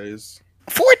 4 days.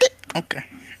 4 days. Okay.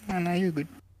 Oh, no, you're good.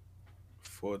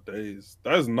 4 days.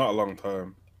 That is not a long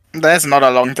time. That's not a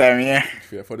long time, yeah.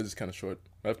 Yeah, I thought this is kind of short.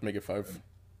 I have to make it 5.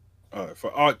 Alright,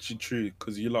 for Archie Tree,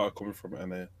 because you lot are coming from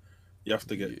NA, you have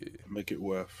to make it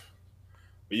worth.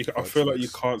 But I Facts, feel like you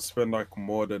facts. can't spend like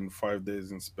more than 5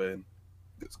 days in Spain.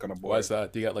 It's kind of boring. Why is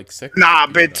that? Do you got like sick? Nah,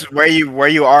 but where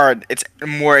you are, it's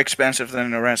more expensive than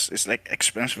the rest. It's like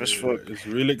expensive as Yeah, fuck. it's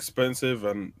really expensive,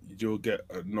 and you'll get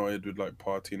annoyed with like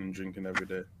partying and drinking every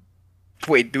day.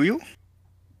 Wait, do you?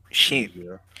 Shit.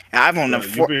 Yeah. I'm on Yeah, a you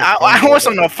four. be I fun, was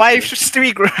bro. on a 5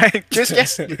 streak, right? Just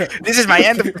yes. This is my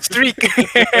end of the streak.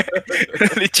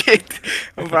 Legit.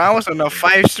 Bro, I was on a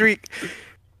 5 streak.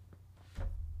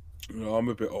 You know, I'm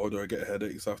a bit older. I get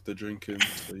headaches after drinking,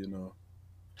 so you know.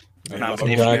 Nah, I'm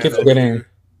if Yeah, I you- keep forgetting.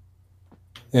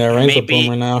 Yeah, Rain's a Maybe-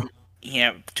 boomer now.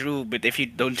 Yeah, true. But if you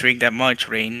don't drink that much,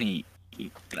 Rain,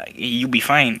 you be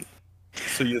fine.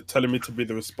 So you're telling me to be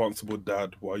the responsible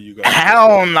dad while you guys?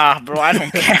 Hell nah, bro. I don't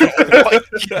care what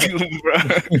you do, bro.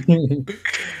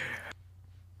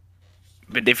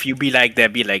 But if you be like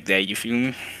that, you feel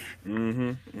me?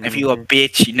 Mm-hmm, If you a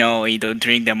bitch, you know, you don't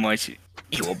drink that much. You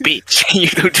a bitch. You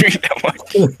don't drink that much.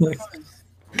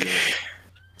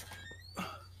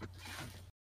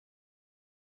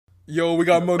 Yo, we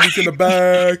got Monique in the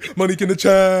bag, Monique in the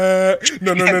chat.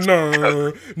 No.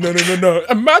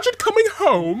 Imagine coming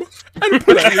home and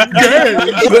playing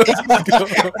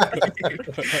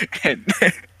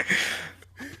games.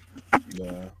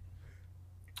 Yeah.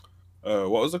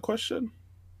 What was the question?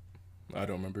 I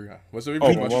don't remember. What's the Oh, repeat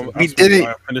my question? mom We asked did me it.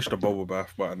 why I finished the bubble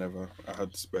bath, but I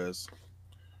had spares.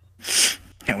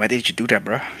 And why did you do that,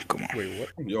 bro? Come on. Wait,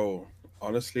 what? Yo,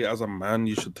 honestly, as a man,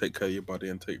 you should take care of your body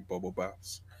and take bubble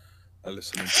baths. I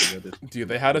listening to Reddit. Dude,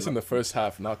 they had us in the first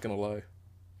half, not gonna lie.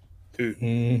 Who?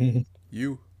 Mhm.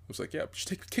 You. I was like, yeah, just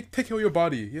take care of your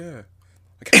body. Yeah.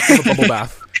 I can't have a bubble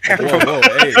bath. Whoa,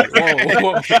 hey,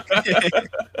 whoa.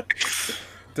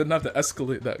 Didn't have to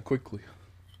escalate that quickly.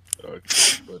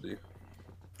 Okay, buddy.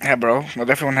 Yeah, bro. Not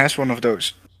everyone has one of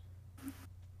those.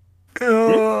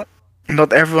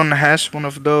 Not everyone has one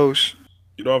of those.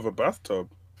 You don't have a bathtub?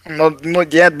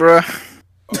 Not yet, bro.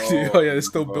 Oh, yeah, it's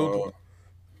still building.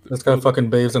 This guy fucking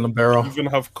bathes in a barrel. You even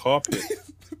have carpet.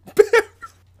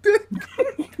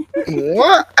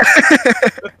 What?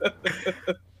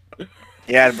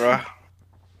 Yeah, bro.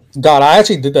 God, I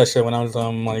actually did that shit when I was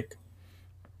like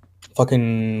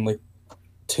fucking like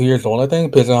 2 years old, I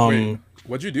think. Because Wait.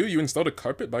 What'd you do? You installed a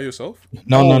carpet by yourself?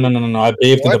 no, I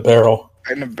bathed in the What? barrel.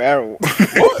 In a barrel.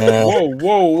 Yeah.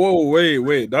 Whoa,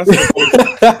 wait. That's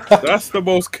the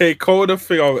most K-Coda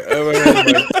thing I've ever heard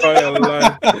in my entire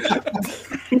life.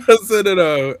 That's it in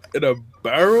a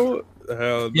barrel? Hell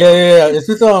no. Yeah. It's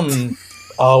just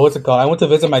what's it called? I went to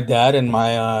visit my dad in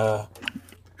my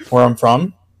where I'm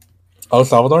from, El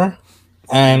Salvador,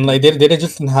 and like they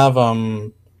just didn't have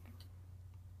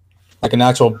like an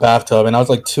actual bathtub, and I was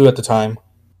like 2 at the time.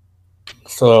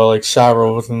 So like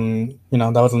shower wasn't,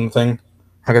 that wasn't the thing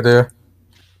I could do.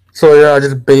 So yeah, I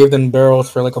just bathed in barrels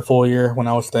for like a full year when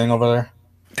I was staying over there.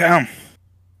 Damn. Dude,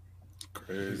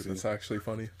 Crazy. that's actually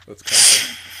funny. That's kind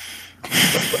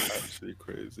of Actually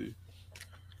crazy.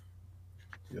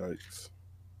 Yikes.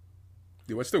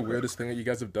 Dude, what's the weirdest thing that you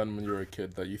guys have done when you were a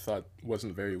kid that you thought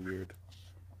wasn't very weird?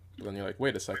 But then you're like,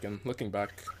 wait a second, looking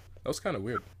back, that was kind of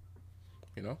weird.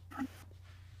 You know?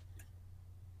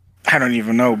 I don't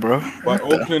even know, bro. By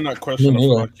opening that question, I Me feel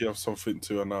neither. like you have something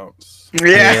to announce.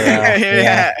 Yeah,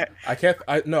 Yeah. I can't.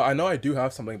 I know I do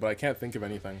have something, but I can't think of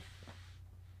anything.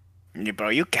 Yeah, bro,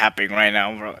 you capping right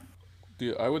now, bro.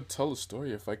 Dude, I would tell a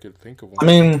story if I could think of one. I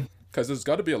mean, Because there's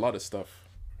got to be a lot of stuff.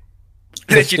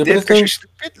 the That you did stupidest because thing, you're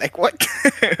stupid? Like what?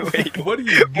 Wait, What do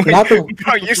you mean? not the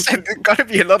bro, you said there's gotta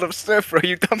be a lot of stuff, bro.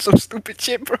 You done some stupid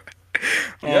shit, bro.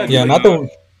 Yeah, yeah, dude,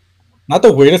 not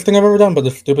the weirdest thing I've ever done, but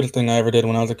the stupidest thing I ever did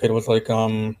when I was a kid was like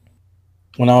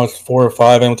when I was 4 or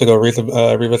 5, I went to go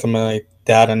revisit my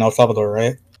dad in El Salvador,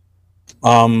 right?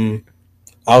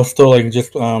 I was still like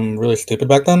just really stupid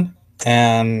back then,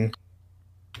 and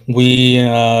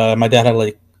my dad had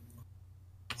like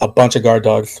a bunch of guard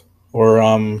dogs, or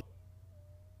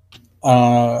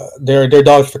they're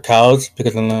dogs for cows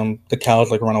because then the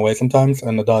cows like run away sometimes,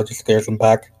 and the dog just scares them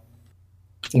back.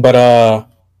 But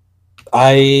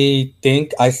I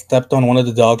think I stepped on one of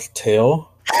the dog's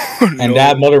tail, and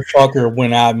that motherfucker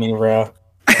went at me, bro.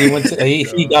 He went to,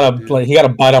 he got dude. he got a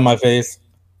bite on my face.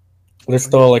 There's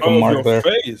still like a Oh, mark your there.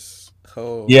 face.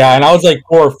 Oh, Yeah, and I was like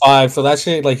 4 or 5, so that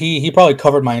shit like he probably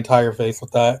covered my entire face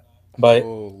with that. But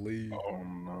holy. Oh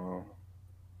no.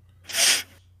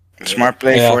 Smart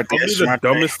play Yeah. for it. Probably Yeah, the smart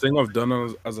play. dumbest thing I've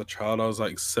done as a child. I was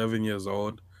like 7 years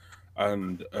old,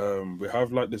 and we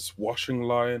have like this washing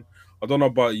line. I don't know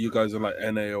about you guys in like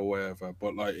NA or wherever,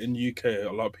 but like in UK,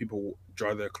 a lot of people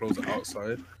dry their clothes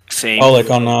outside. Same. oh, like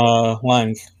on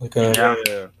lines, like Yeah.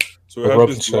 Yeah. So we With had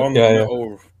ropes and this shit. long Yeah, yeah.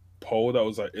 metal pole that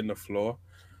was like in the floor,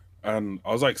 and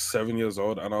I was like 7 years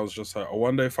old, and I was just like, I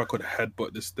wonder if I could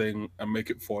headbutt this thing and make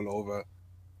it fall over.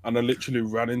 And I literally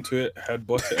ran into it,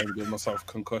 headbutt it, and gave myself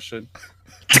concussion.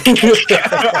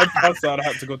 I passed out. I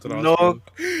had to go to the No.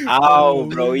 hospital. Ow,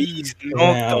 bro. Holy. He's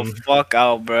knocked the Damn. fuck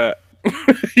out, bro.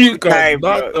 You got Hey,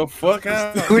 knocked bro. the fuck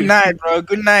out. Good night, bro.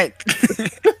 Good night.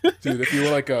 Dude, if you were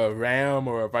like a ram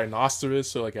or a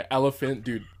rhinoceros or like an elephant,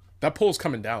 dude, that pole's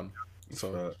coming down.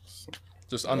 So Facts.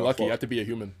 just Yeah, unlucky. You fuck. have to be a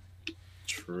human.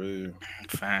 True.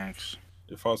 Thanks.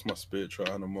 If I was my spiritual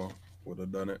animal, would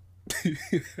have done it.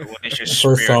 What is your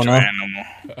Persona. spiritual animal?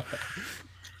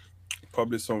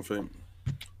 Probably something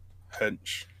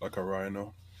hench, like a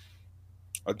rhino.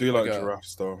 I do like Like a-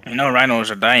 giraffes though, You know rhinos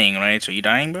are dying, right? So you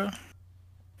dying, bro?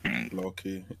 low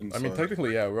key. I mean,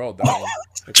 technically, yeah, we're all dying.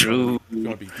 If True. You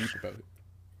want to be deep about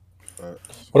it.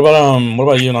 What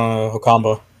about you,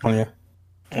 Hokamba? On you?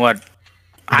 What?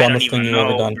 I don't Dumbest thing even you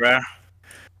ever know, done. bro.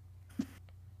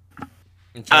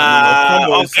 I'm trying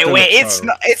Combo is Okay, still wait. a It's child.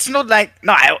 not. It's not like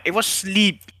no. It was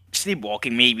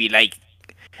sleepwalking. Maybe like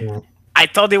Mm. I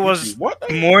thought it was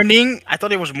What? morning. I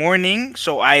thought it was morning.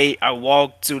 So I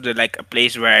walked to the like a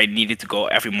place where I needed to go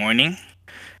every morning,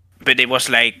 but it was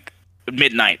like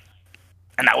midnight,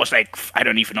 and I was like I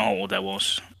don't even know how old I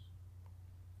was.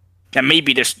 That may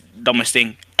be the dumbest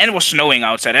thing. And it was snowing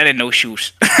outside. I had no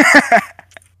shoes.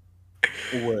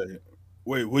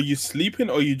 Wait, were you sleeping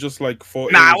or you just like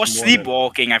thought? Nah, it I was morning?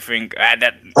 sleepwalking. I think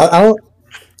that.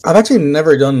 I've actually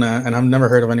never done that, and I've never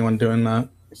heard of anyone doing that.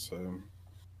 So,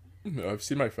 I've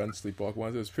seen my friend sleepwalk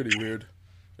once. It was pretty weird.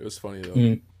 It was funny though.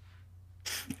 Mm.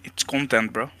 It's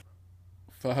content, bro.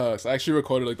 Facts. I actually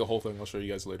recorded like the whole thing. I'll show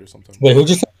you guys later sometime. Wait, who'd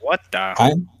you say? What the?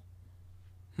 Ryan?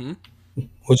 Hmm? Who'd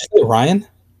you say, Ryan?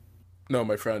 No,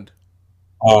 my friend.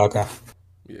 Oh, okay.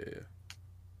 Yeah.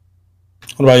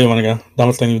 What about you, Monica?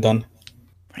 Dumbest thing you've done?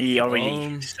 He already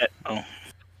Um, said. Oh,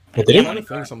 What did I'm he? trying to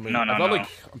think something. No, I thought no. like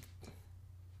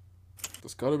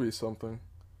there's gotta be something.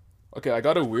 Okay, I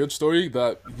got a weird story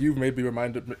that you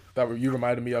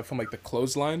reminded me of from like the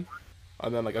clothesline,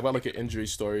 and then like I got like an injury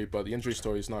story, but the injury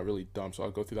story is not really dumb, so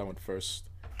I'll go through that one first.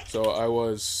 So I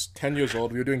was 10 years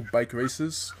old. We were doing bike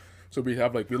races, so we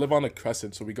live on a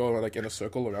crescent, so we go like in a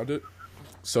circle around it.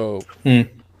 So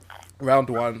round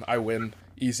one, I win.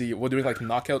 Easy. We're doing like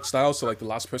knockout style, so like the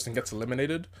last person gets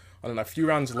eliminated. And then a few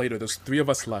rounds later, there's 3 of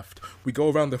us left. We go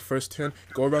around the first turn,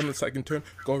 go around the second turn,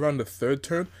 go around the third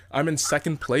turn. I'm in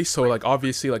second place, so like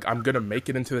obviously like I'm gonna make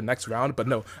it into the next round. But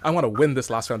no, I want to win this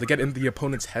last round to get in the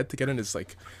opponent's head, to get in his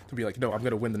like to be like no, I'm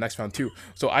gonna win the next round too.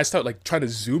 So I start like trying to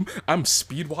zoom. I'm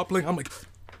speed wobbling. I'm like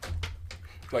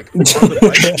like on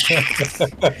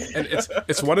the bike, and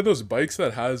it's one of those bikes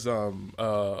that has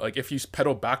like if you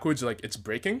pedal backwards, like it's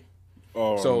braking.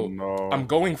 Oh So I'm no.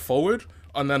 going forward,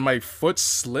 and then my foot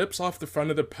slips off the front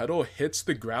of the pedal, hits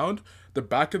the ground. The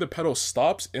back of the pedal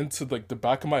stops into like the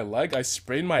back of my leg. I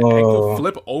sprain my ankle, Oh,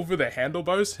 flip over the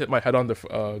handlebars, hit my head on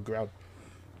the ground.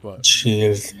 But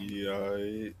jeez. Yeah.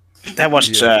 yeah, That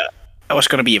was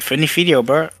gonna be a funny video,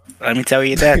 bro. Let me tell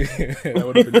you that. that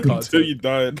would have been Until content. you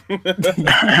died.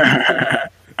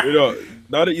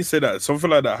 Now that you say that, something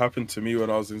like that happened to me when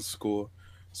I was in school.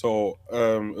 So,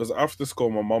 it was after school.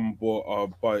 My mum bought our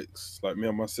bikes, like me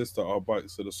and my sister, our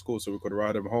bikes to the school, so we could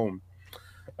ride them home.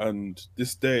 And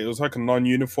this day, it was like a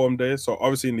non-uniform day. So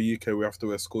obviously in the UK, we have to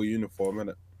wear school uniform,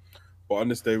 innit? But on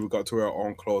this day, we got to wear our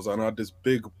own clothes, and I had this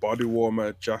big body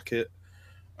warmer jacket.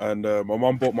 And my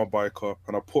mum bought my bike up,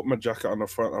 and I put my jacket on the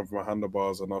front of my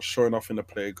handlebars, and I was showing off in the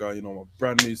playground, my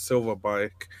brand new silver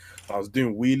bike. I was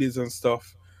doing wheelies and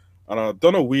stuff, and I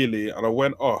done a wheelie, and I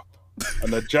went up,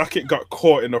 and the jacket got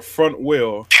caught in the front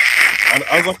wheel, and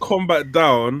as I come back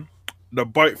down, the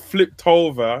bike flipped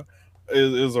over.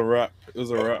 It was a wrap. It was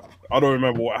a wrap. I don't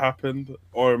remember what happened.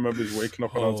 All I remember is waking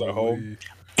up when I was at home.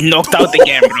 Holy. Knocked out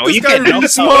again, bro. This You guy get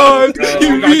knocked out, respawned. bro.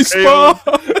 He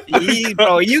respawned.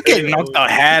 Bro, you get knocked out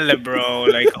hella, bro.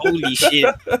 Like, holy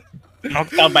shit.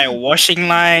 Knocked out by a washing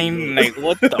line. Like,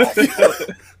 what the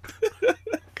fuck?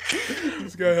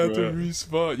 This guy had to Bruh.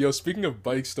 respawn. Yo, speaking of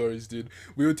bike stories, dude,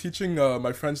 we were teaching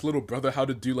my friend's little brother how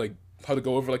to do like how to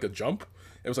go over like a jump.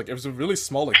 It was a really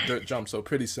small like dirt jump, so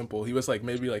pretty simple. He was like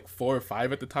maybe like 4 or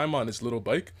 5 at the time on his little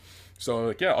bike. So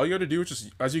like yeah, all you gotta do is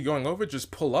just as you're going over,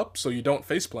 just pull up so you don't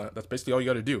face plant. That's basically all you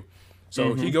gotta do.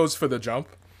 So he goes for the jump.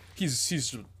 He's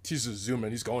just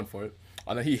zooming. He's going for it.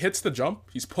 And then he hits the jump.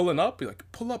 He's pulling up. He's like,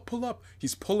 pull up, pull up.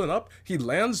 He's pulling up. He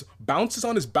lands, bounces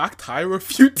on his back tire a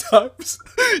few times.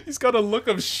 He's got a look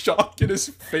of shock in his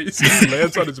face. He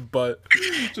lands on his butt.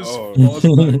 Just Oh. falls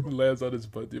back and lands on his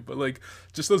butt, dude. But like,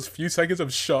 just those few seconds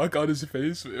of shock on his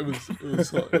face, it was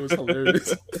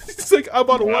hilarious. It's like, I'm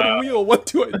on one wheel. What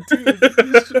do I do?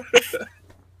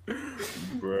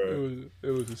 Bruh. It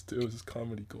was just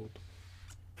comedy gold.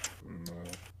 No.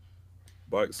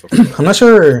 Bikes are I'm not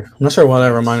sure. I'm not sure why that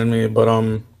reminded me, but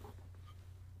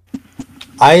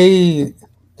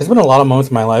there's been a lot of moments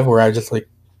in my life where I just like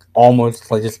almost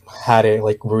like just had it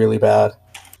like really bad,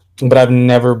 but I've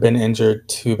never been injured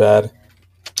too bad.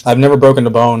 I've never broken a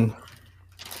bone,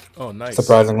 Oh, nice.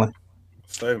 surprisingly.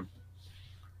 same.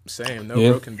 Same. No Yeah.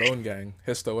 broken bone gang.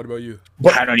 Histo, what about you?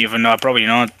 I don't even know. Probably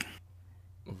not.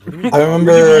 What do you mean? I I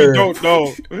remember. don't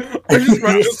know. I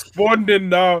just spawned in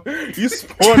now. You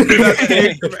spawned in at the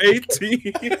age of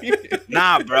 18.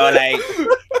 Nah, bro. Like,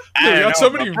 I Dude, we don't got so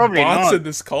know, many bro, probably bots not. in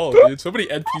this call, dude. So many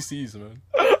NPCs, man.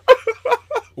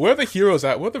 Where are the heroes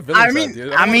at? Where are the villains I mean, at, dude? I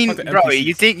don't wanna mean, talk to bro.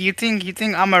 NPCs. You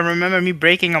think I'ma remember me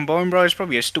breaking a bone, bro? It's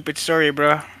probably a stupid story,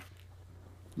 bro.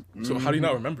 So how do you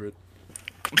not remember it?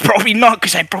 Probably not,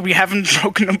 cause I probably haven't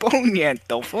broken a bone yet.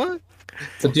 The fuck?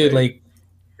 So, dude, like,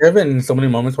 there have been so many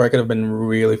moments where I could have been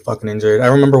really fucking injured. I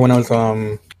remember when I was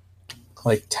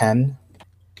like 10,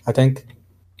 I think.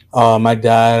 My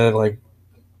dad like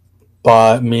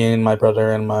bought me and my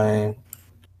brother and my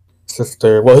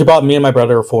sister. Well, he bought me and my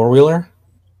brother a 4-wheeler,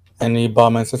 and he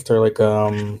bought my sister like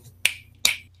I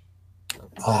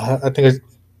think it's,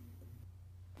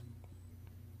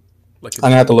 Like I'm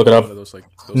gonna have to look it up. one of those, like,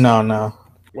 those, no.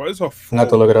 What is a I'm gonna have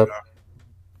to look it up.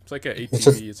 It's like an ATV. It's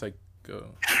just- It's like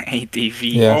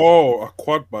ATV. Yeah. Oh, a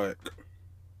quad bike.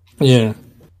 Yeah,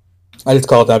 I just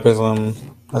call it that because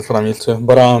that's what I'm used to.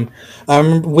 But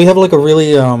we have like a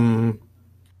really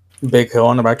big hill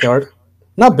in the backyard.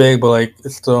 Not big, but like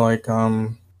it's still like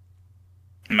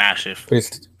Massive. pretty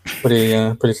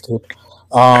steep.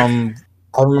 I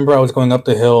remember I was going up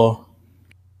the hill,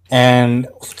 and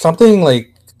something like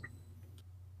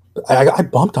I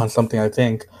bumped on something. I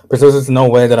think because there's just no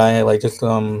way that I like just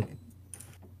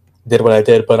did what I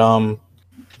did. But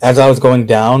as I was going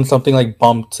down, something like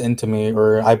bumped into me,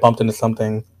 or I bumped into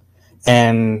something,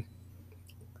 and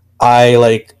I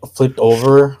like flipped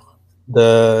over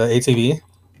the ATV,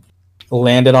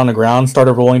 landed on the ground,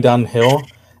 started rolling downhill,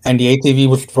 and the ATV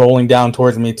was rolling down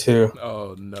towards me too,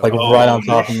 oh no, like Oh, right on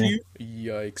top of me.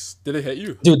 yikes! Did it hit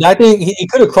you? Dude, that thing he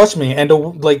could have crushed me. And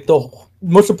the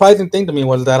most surprising thing to me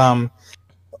was that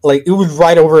like it was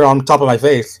right over on top of my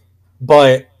face,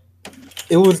 but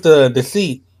it was the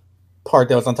seat part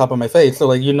that was on top of my face. So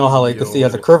like you know how like the seat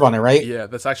has a Yo. curve on it, right? Yeah,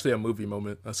 that's actually a movie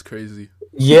moment. That's crazy.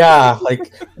 Yeah,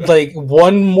 like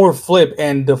one more flip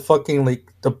and the fucking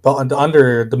like the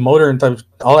under the motor and type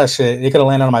all that shit, it could have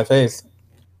landed on my face.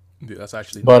 Dude, that's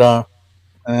actually. But nuts.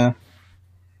 yeah.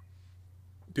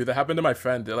 Dude, that happened to my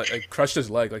friend. It, like crushed his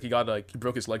leg. Like he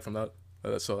broke his leg from that.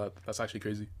 That's actually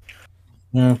crazy.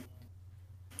 Yeah.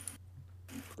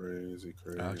 Crazy.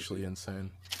 Actually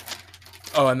insane.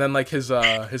 Oh, and then like his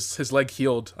leg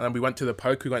healed, and then we went to the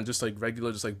park. We went just like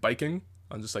biking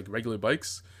on just like regular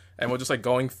bikes, and we're just like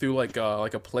going through like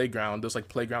a playground. There's like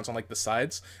playgrounds on like the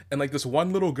sides, and like this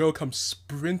one little girl comes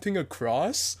sprinting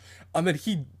across, and then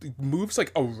he moves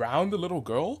like around the little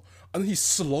girl, and then he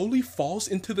slowly falls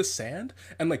into the sand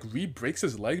and like re-breaks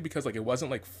his leg because like it wasn't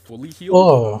like fully healed.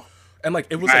 Oh. And like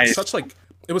it was like such like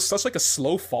a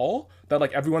slow fall that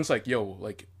like everyone's like, yo,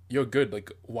 like you're good,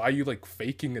 like why are you like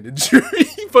faking an injury?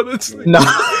 But it's like, No.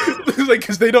 it's like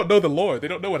because they don't know the lore, they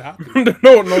don't know what happened. They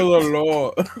don't know the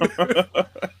law.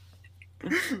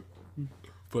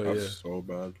 But That's so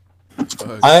bad.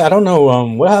 I don't know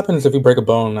what happens if you break a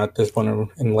bone at this point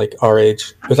in like our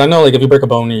age, because I know like if you break a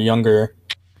bone when you're younger,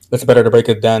 it's better to break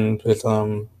it then because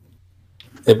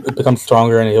it becomes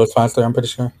stronger and it heals faster. I'm pretty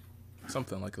sure.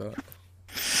 Something like that.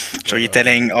 So you're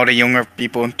telling all the younger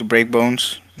people to break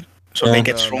bones so Yeah. they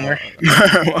get stronger?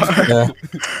 Yeah.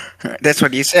 That's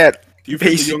what you said. Do you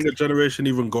think the Basic. younger generation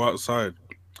even go outside?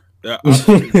 They're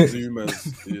absolute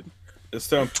zoomers, dude. They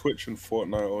stay on Twitch and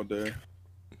Fortnite all day.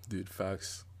 Dude,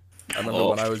 facts. I remember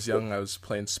when I was young, I was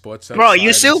playing sports outside. Bro, you're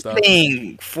and still stuff.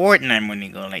 playing Fortnite when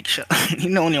you go like you're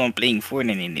the only one playing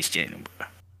Fortnite in this channel, bro.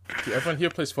 Dude, everyone here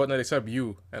plays Fortnite except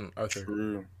you and Arthur.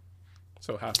 True.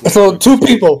 So happy. So 2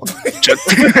 people.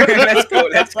 let's go.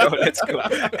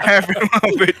 Everyone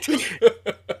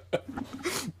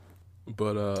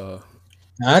But I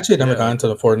actually never Yeah. got into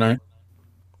the Fortnite. I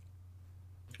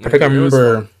yeah, think I it was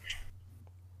remember. fun.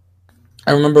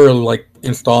 I remember like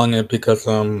installing it because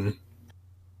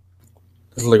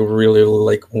it's like really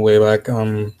like way back.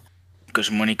 Because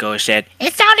Monico said,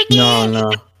 it's out again!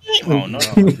 No. Oh no.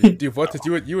 No, dude, what did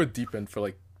you were deep in for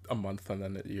like a month and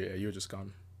then you were just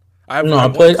gone. I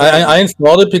won't played. play I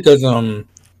installed it because Piccolo,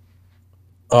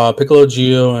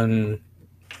 Gio, and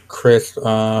Chris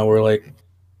were like,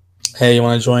 "Hey, you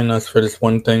want to join us for this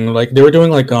one thing?" Like they were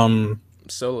doing like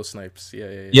solo snipes.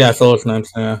 Yeah. yeah, solo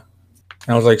snipes. Yeah, and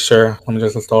I was like, "Sure, let me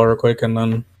just install it real quick," and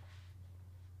then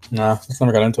nah, just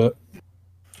never got into it.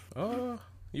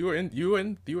 You were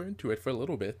into it for a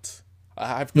little bit.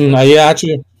 I've Yeah,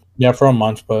 actually, yeah, for a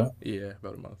month, but yeah,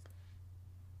 about a month.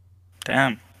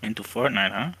 Damn, into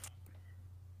Fortnite, huh?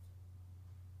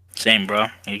 Same, bro.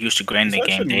 You used to grind It's the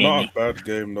game actually not daily. a bad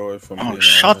game though. If I'm Oh, being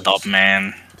shut honest. up,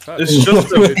 man. It's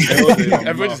just a building.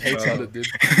 Everyone not just hates bad. on it, dude.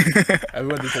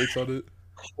 Everyone just hates on it.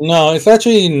 no, it's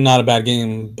actually not a bad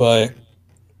game. But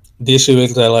the issue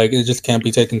is that like it just can't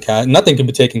be taken nothing can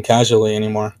be taken casually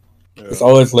anymore. Yeah. It's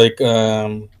always like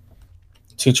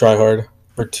too try hard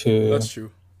or too. That's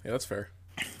true. Yeah, that's fair.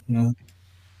 Yeah.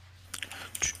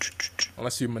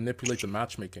 Unless you manipulate the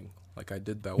matchmaking, like I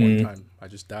did that one time. I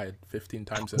just died 15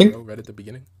 times in a think- row right at the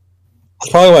beginning.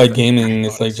 That's probably why gaming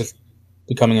is like just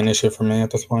becoming an issue for me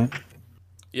at this point.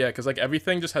 Yeah, because like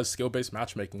everything just has skill-based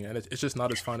matchmaking, and it's just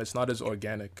not as fun. It's not as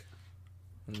organic.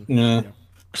 Yeah.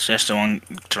 It's just the one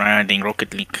grinding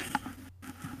Rocket League.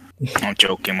 I'm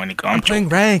joking, Monico. I'm joking.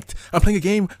 ranked. I'm playing a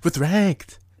game with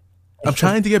ranked. I'm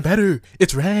trying to get better.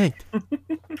 It's ranked.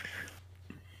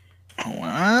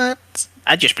 What?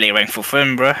 I just play rank for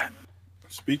fun, bro.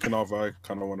 Speaking of, I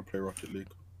kind of want to play Rocket League.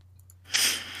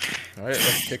 All right,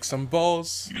 let's kick some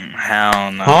balls.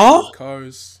 Hell no. Huh?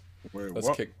 Cars. Wait, Let's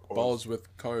what? kick balls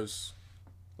with cars.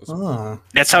 Let's Ah.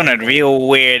 That sounded real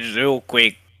weird, real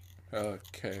quick.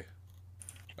 Okay.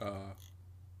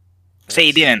 Say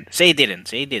you didn't. Say you didn't.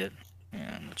 Say you didn't.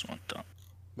 Yeah, that's one thought.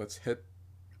 Let's hit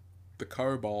the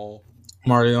car ball.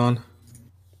 I'm already on.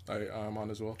 I'm on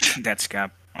as well. That's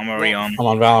cap. I'm already on. I'm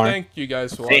on Valorant. Thank you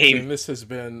guys for Same. watching. This has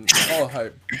been All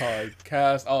Hype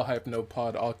Podcast. All Hype No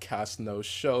Pod. All Cast No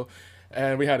Show.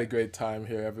 And we had a great time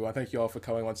here, everyone. Thank you all for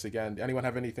coming once again. Anyone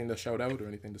have anything to shout out or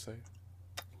anything to say?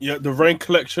 Yeah, the Rain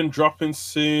collection dropping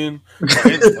soon.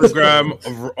 Instagram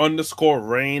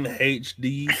 _Rain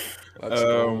HD. Let's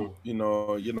go. You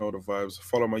know the vibes.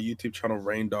 Follow my YouTube channel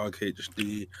Rain Dog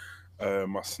HD.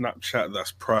 My Snapchat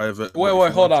that's private.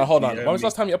 Wait, hold on. When was the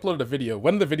last time you uploaded a video?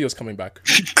 When are the videos coming back?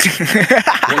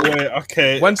 Wait,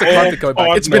 okay. When's the content coming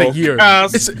back? It's been a year.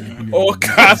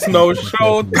 Cast no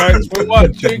show. Thanks for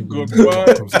watching.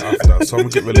 Goodbye. Comes after. Some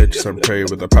get religious and pray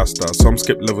with the pastor. Some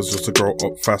skip levels just to grow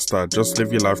up faster. Just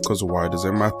live your life cause why does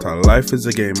it matter? Life is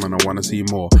a game and I wanna see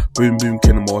more. Boom boom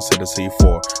killing more said the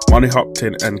C4. Money hopped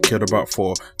in and killed about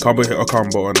 4. Combo hit a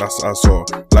combo and that's I saw.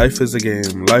 Life is a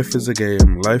game, life is a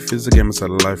game, life is a game. I said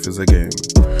life is a game.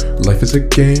 Life is a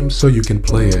game, so you can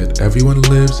play it. Everyone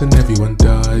lives and everyone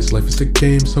dies. Life is a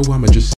game, so I'ma just